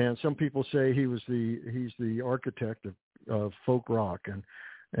 and some people say he's the architect of folk rock,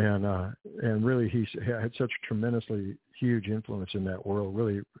 and really he's had such a tremendously huge influence in that world.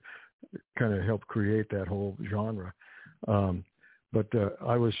 Really, kind of helped create that whole genre. But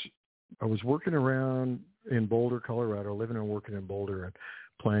I was working around in Boulder, Colorado, living and working in Boulder, and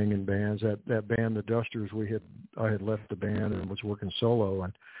playing in bands. That band, the Dusters, I had left the band and was working solo.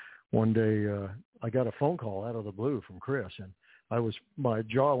 And one day I got a phone call out of the blue from Chris, and my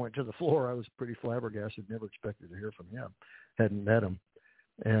jaw went to the floor. I was pretty flabbergasted. Never expected to hear from him. Hadn't met him,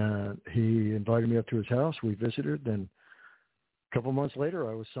 and he invited me up to his house. We visited, and a couple months later,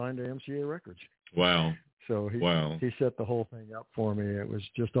 I was signed to MCA Records. Wow. So he set the whole thing up for me. It was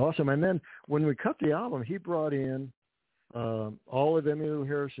just awesome. And then when we cut the album, he brought in all of Emmylou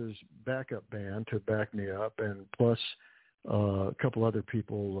Harris's backup band to back me up, and plus a couple other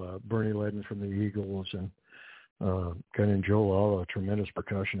people, Bernie Ledden from the Eagles, and a guy named Joe Lala, a tremendous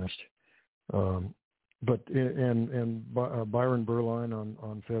percussionist, but Byron Berline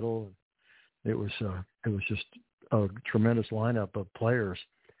on fiddle. It was just a tremendous lineup of players.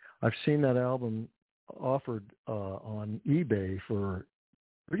 I've seen that album offered on eBay for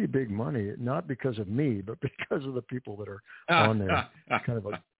pretty big money, not because of me, but because of the people that are on there. It's kind of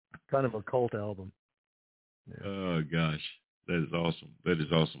kind of a cult album. Yeah. Oh gosh, that is awesome. That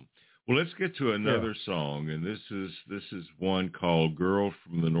is awesome. Well, let's get to another song, and this is one called "Girl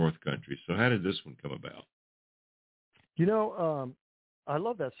from the North Country." So, how did this one come about? You know, I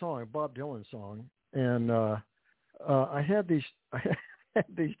love that song, Bob Dylan song, and I had these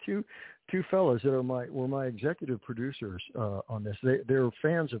two fellas that were my executive producers on this. They're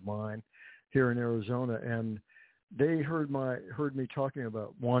fans of mine here in Arizona, and they heard me talking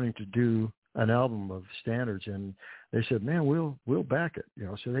about wanting to do an album of standards, and they said, "Man, we'll back it."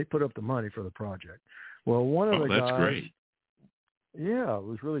 So they put up the money for the project. Well, one of the guys, that's great. Yeah, it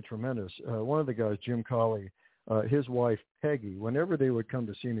was really tremendous. One of the guys, Jim Colley, his wife Peggy, whenever they would come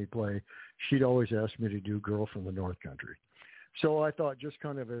to see me play, she'd always ask me to do "Girl from the North Country." So I thought, just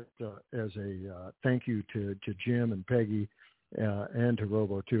kind of as a thank you to Jim and Peggy and to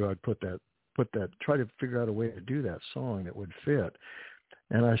Robo too, I'd try to figure out a way to do that song that would fit.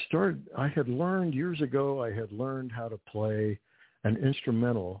 And I had learned years ago, how to play an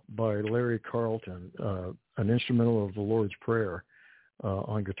instrumental by Larry Carlton, an instrumental of the Lord's Prayer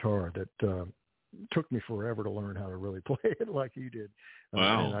on guitar that took me forever to learn how to really play it like he did.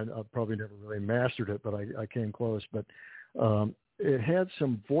 Wow. And I probably never really mastered it, but I came close. But it had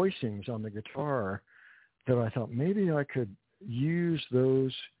some voicings on the guitar that I thought maybe I could use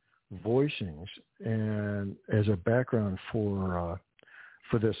those voicings and as a background for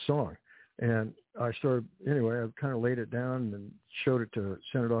this song. And I kind of laid it down and sent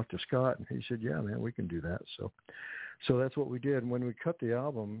it off to Scott, and he said, "Yeah, man, we can do that." So that's what we did. And when we cut the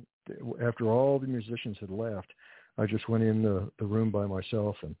album, after all the musicians had left, I just went in the room by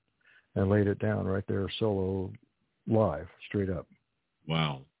myself and laid it down right there, solo, live, straight up.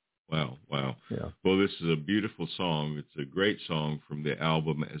 Wow. Yeah. Well, this is a beautiful song. It's a great song from the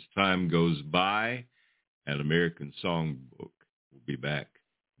album As Time Goes By, an American Songbook. We'll be back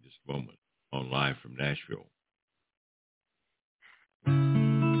in just a moment on Live from Nashville.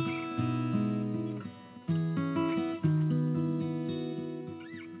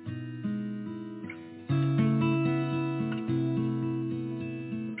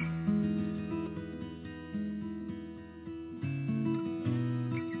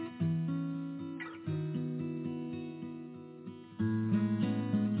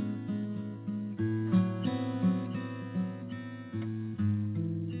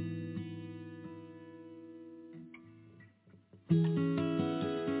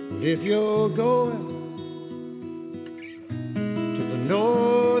 If you're going to the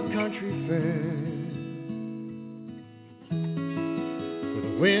North Country Fair, where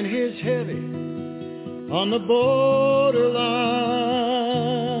the wind hits heavy on the borderline,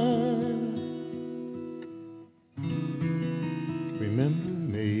 remember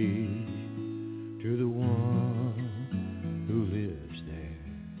me to the one who lives there.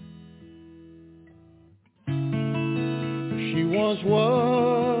 She once was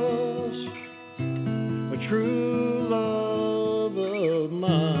true love of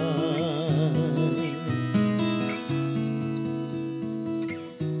mine.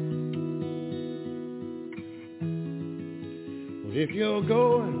 But if you're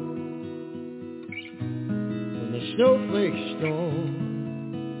going when the snowflakes storm,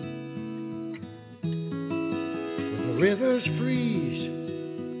 when the rivers freeze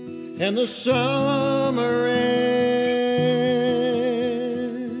and the summer ends,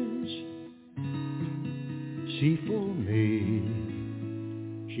 see for me,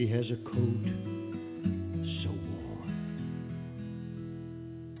 she has a coat so warm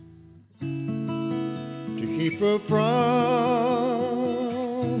to keep her from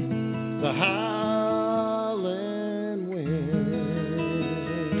the howling wind.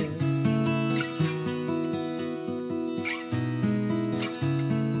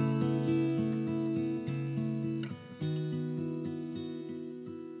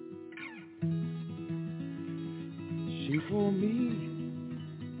 For me,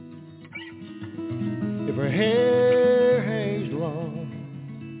 if her hair hangs long,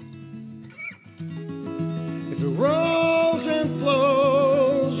 if it rolls and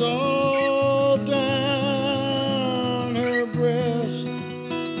flows all down her breast,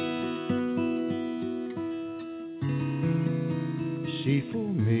 see for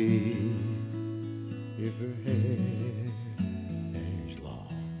me, if her hair hangs long.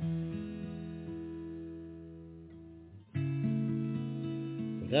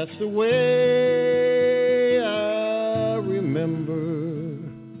 That's the way I remember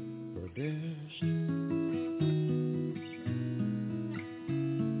her best.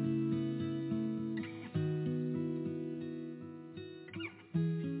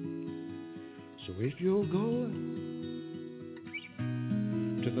 So if you're going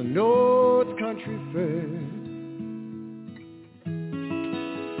to to the North Country Fair,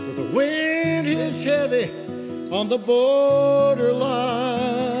 where the wind is heavy on the borderline.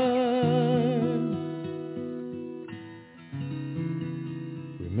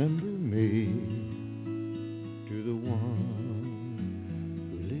 Remember me to the one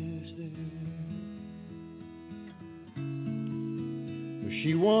who lives there.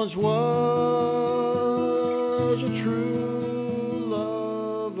 She once was a true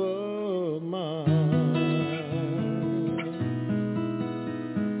love of mine.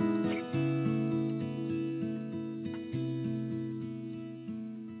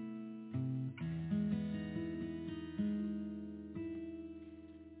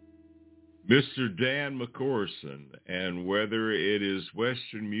 Mr. Dan McCorison, and whether it is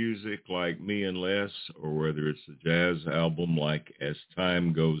Western music like Me and Les, or whether it's a jazz album like As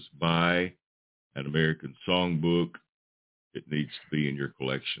Time Goes By, an American Songbook, it needs to be in your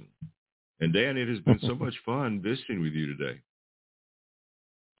collection. And Dan, it has been so much fun visiting with you today.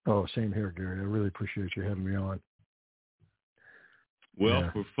 Oh, same here, Gary. I really appreciate you having me on. Well,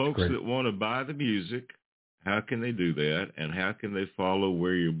 Yeah, for folks that want to buy the music, how can they do that, and how can they follow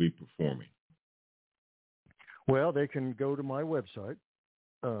where you'll be performing? Well, they can go to my website,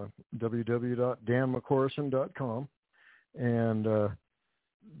 www.danmccorison.com, and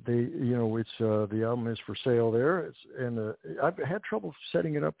the album is for sale there. I've had trouble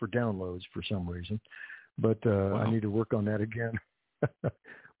setting it up for downloads for some reason, but I need to work on that again.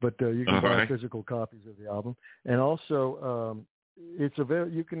 But you can buy physical copies of the album, and also it's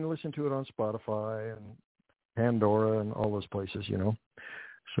available. You can listen to it on Spotify and Pandora and all those places,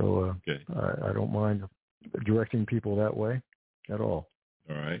 So I don't mind directing people that way at all.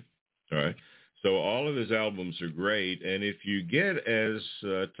 All right. So all of his albums are great, and if you get As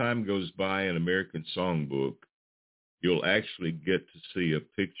Time Goes By, an American Songbook, you'll actually get to see a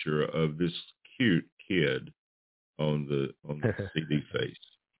picture of this cute kid on the CD face.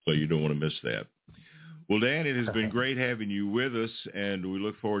 So you don't want to miss that. Well, Dan, it has been great having you with us, and we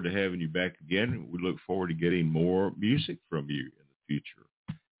look forward to having you back again. We look forward to getting more music from you in the future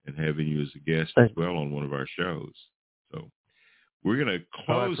and having you as a guest as well on one of our shows. So we're going to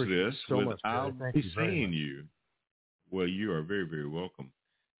close this with I'll Be Seeing You. Well, you are very, very welcome.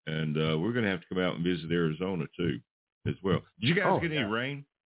 And we're going to have to come out and visit Arizona, too, as well. Did you guys get any rain?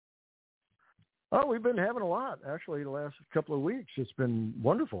 Oh, we've been having a lot, actually, the last couple of weeks. It's been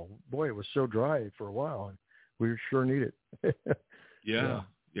wonderful. Boy, it was so dry for a while, and we sure need it. Yeah.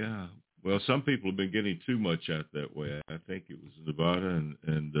 Well, some people have been getting too much out that way. I think it was Nevada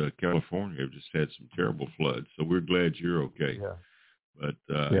and California have just had some terrible floods. So we're glad you're okay. Yeah. But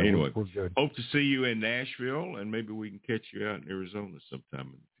anyway, we're good. Hope to see you in Nashville, and maybe we can catch you out in Arizona sometime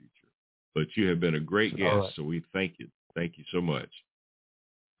in the future. But you have been a great guest, so we thank you. Thank you so much.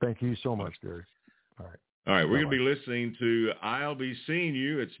 Thank you so much, Gary. All right, we're going to be listening to I'll Be Seeing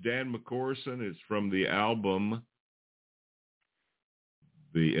You. It's Dan McCorison. It's from the album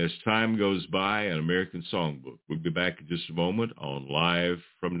As Time Goes By, an American Songbook. We'll be back in just a moment on Live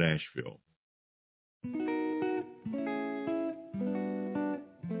from Nashville.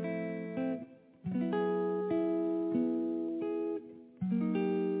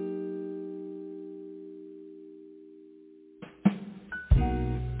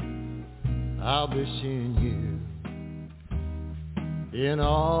 I'll be seeing you in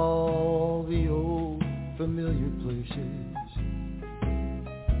all the old familiar places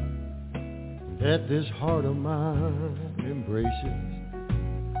that this heart of mine embraces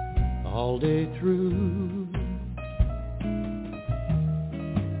all day through.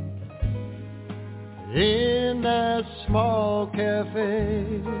 In that small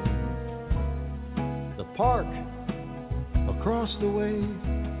cafe, the park across the way,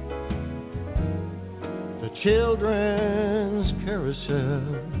 the children's carousel,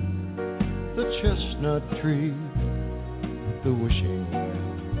 the chestnut tree, the wishing well.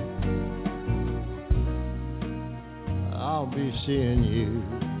 I'll be seeing you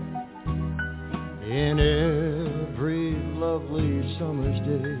in every lovely summer's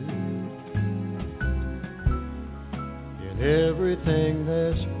day, in everything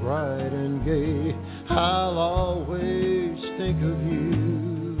that's bright and gay. I'll always think of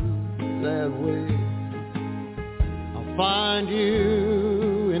you that way. Find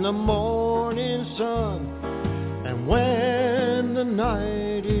you in the morning sun, and when the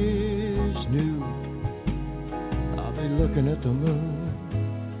night is new, I'll be looking at the moon,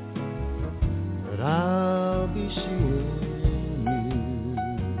 but I'll be seeing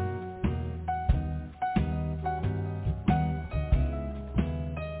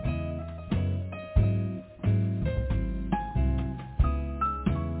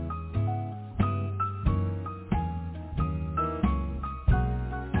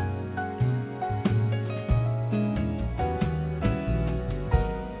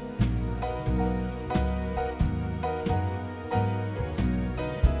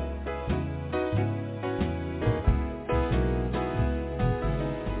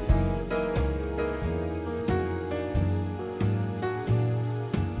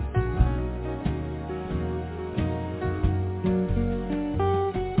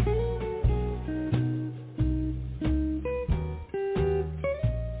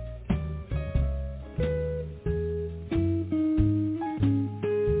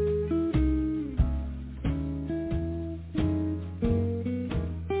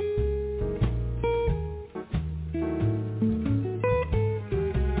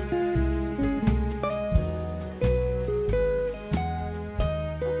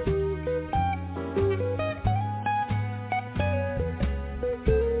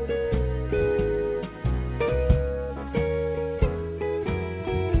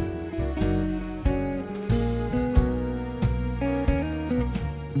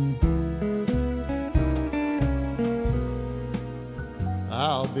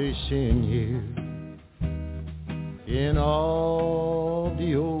I'll be seeing you in all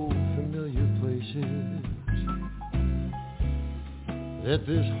the old familiar places that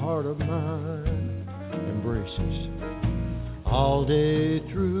this heart of mine embraces all day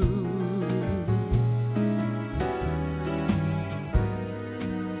through.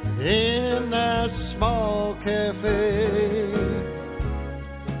 In that small cafe,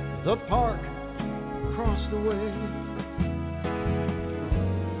 the park across the way,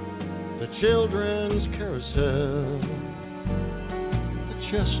 the children's carousel, the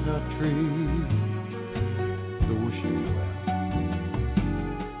chestnut tree, the wishing well.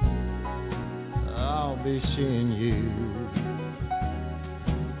 I'll be seeing you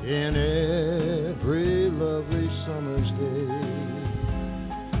in every lovely summer's day,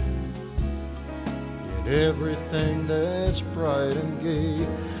 in everything that's bright and gay.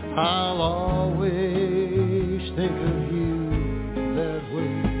 I'll always think of you that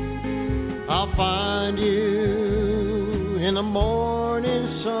way. I'll find you in the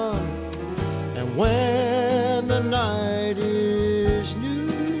morning sun, and when the night is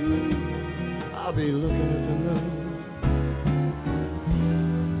new, I'll be looking at the moon,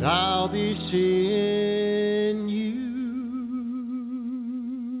 and I'll be seeing you.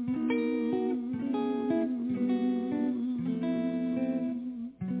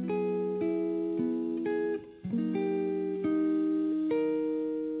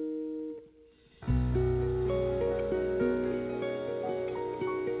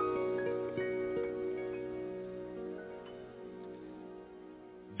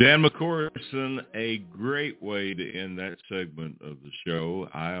 Dan McCorison, a great way to end that segment of the show,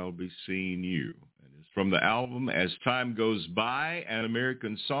 I'll Be Seeing You. And it's from the album As Time Goes By, An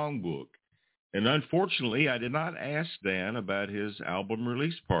American Songbook. And unfortunately, I did not ask Dan about his album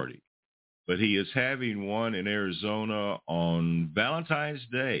release party, but he is having one in Arizona on Valentine's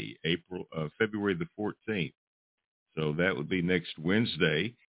Day, February the 14th. So that would be next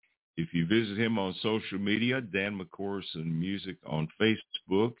Wednesday. If you visit him on social media, Dan McCorison Music on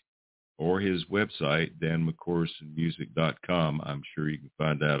Facebook, or his website, danmccorisonmusic.com, I'm sure you can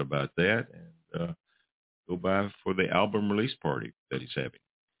find out about that and go by for the album release party that he's having.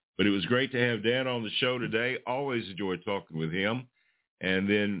 But it was great to have Dan on the show today. Always enjoy talking with him. And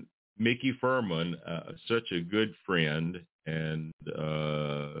then Micki Fuhrman, such a good friend and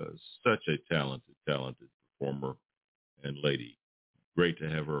such a talented performer and lady. Great to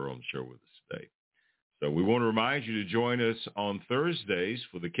have her on the show with us today. So we want to remind you to join us on Thursdays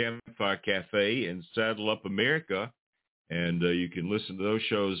for the Campfire Cafe in Saddle Up America. And you can listen to those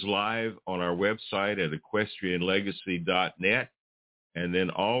shows live on our website at equestrianlegacy.net. And then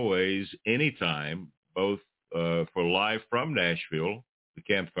always, anytime, both for live from Nashville, the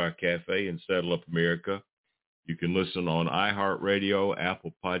Campfire Cafe in Saddle Up America. You can listen on iHeart Radio,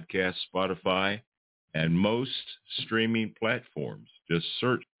 Apple Podcasts, Spotify, and most streaming platforms. Just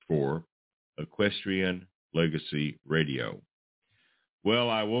search for Equestrian Legacy Radio. Well,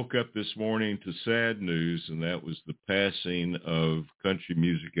 I woke up this morning to sad news, and that was the passing of country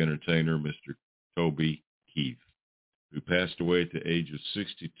music entertainer Mr. Toby Keith, who passed away at the age of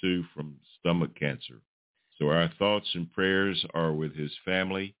 62 from stomach cancer. So our thoughts and prayers are with his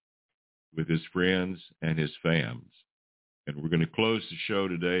family, with his friends, and his fams. And we're going to close the show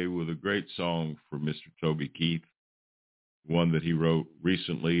today with a great song for Mr. Toby Keith, one that he wrote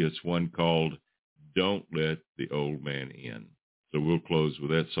recently. It's one called Don't Let the Old Man In. So we'll close with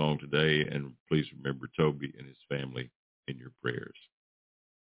that song today, and please remember Toby and his family in your prayers.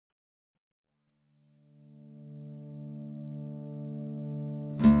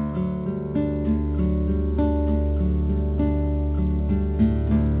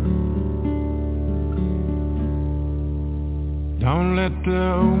 Don't let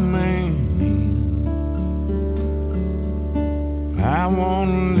the old man in. I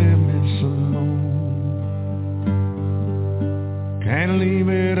wanna live me some more. Can't leave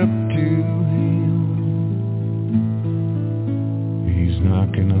it up to him. He's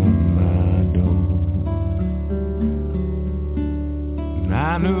knocking on my door. And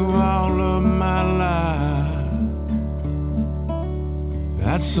I knew all of my life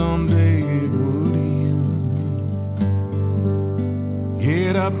that someday it would end.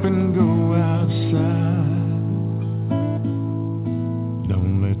 Get up and go outside.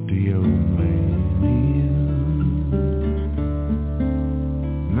 Don't let the old man in.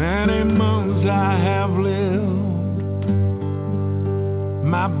 Many months I have lived.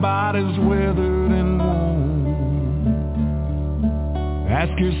 My body's weathered and worn.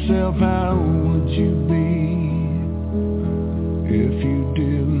 Ask yourself, how would you be if you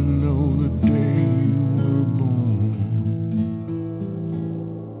didn't know the day you were born?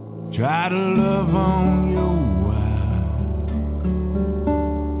 Try to love on your wife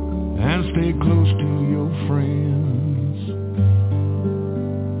and stay close to your friends.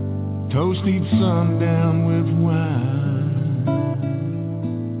 Toast each sundown with wine.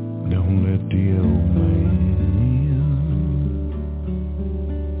 Don't let the old man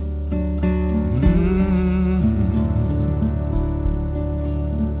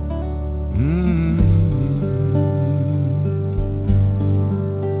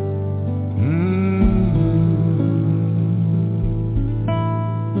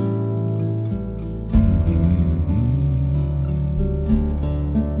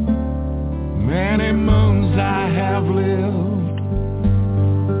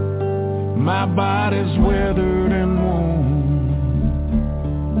my body's weathered and worn.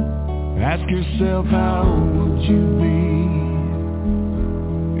 Ask yourself, how would you be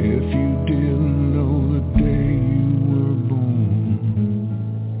if you didn't know the day you were born?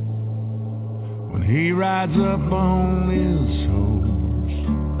 When he rides up on his horse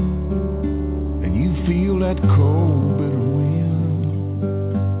and you feel that cold bitter wind,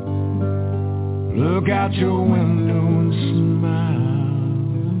 look out your window and smile.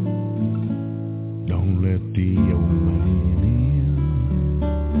 Let the old man in.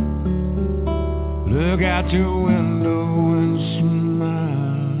 Look out your window and smile.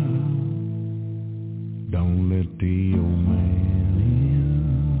 Don't let the old man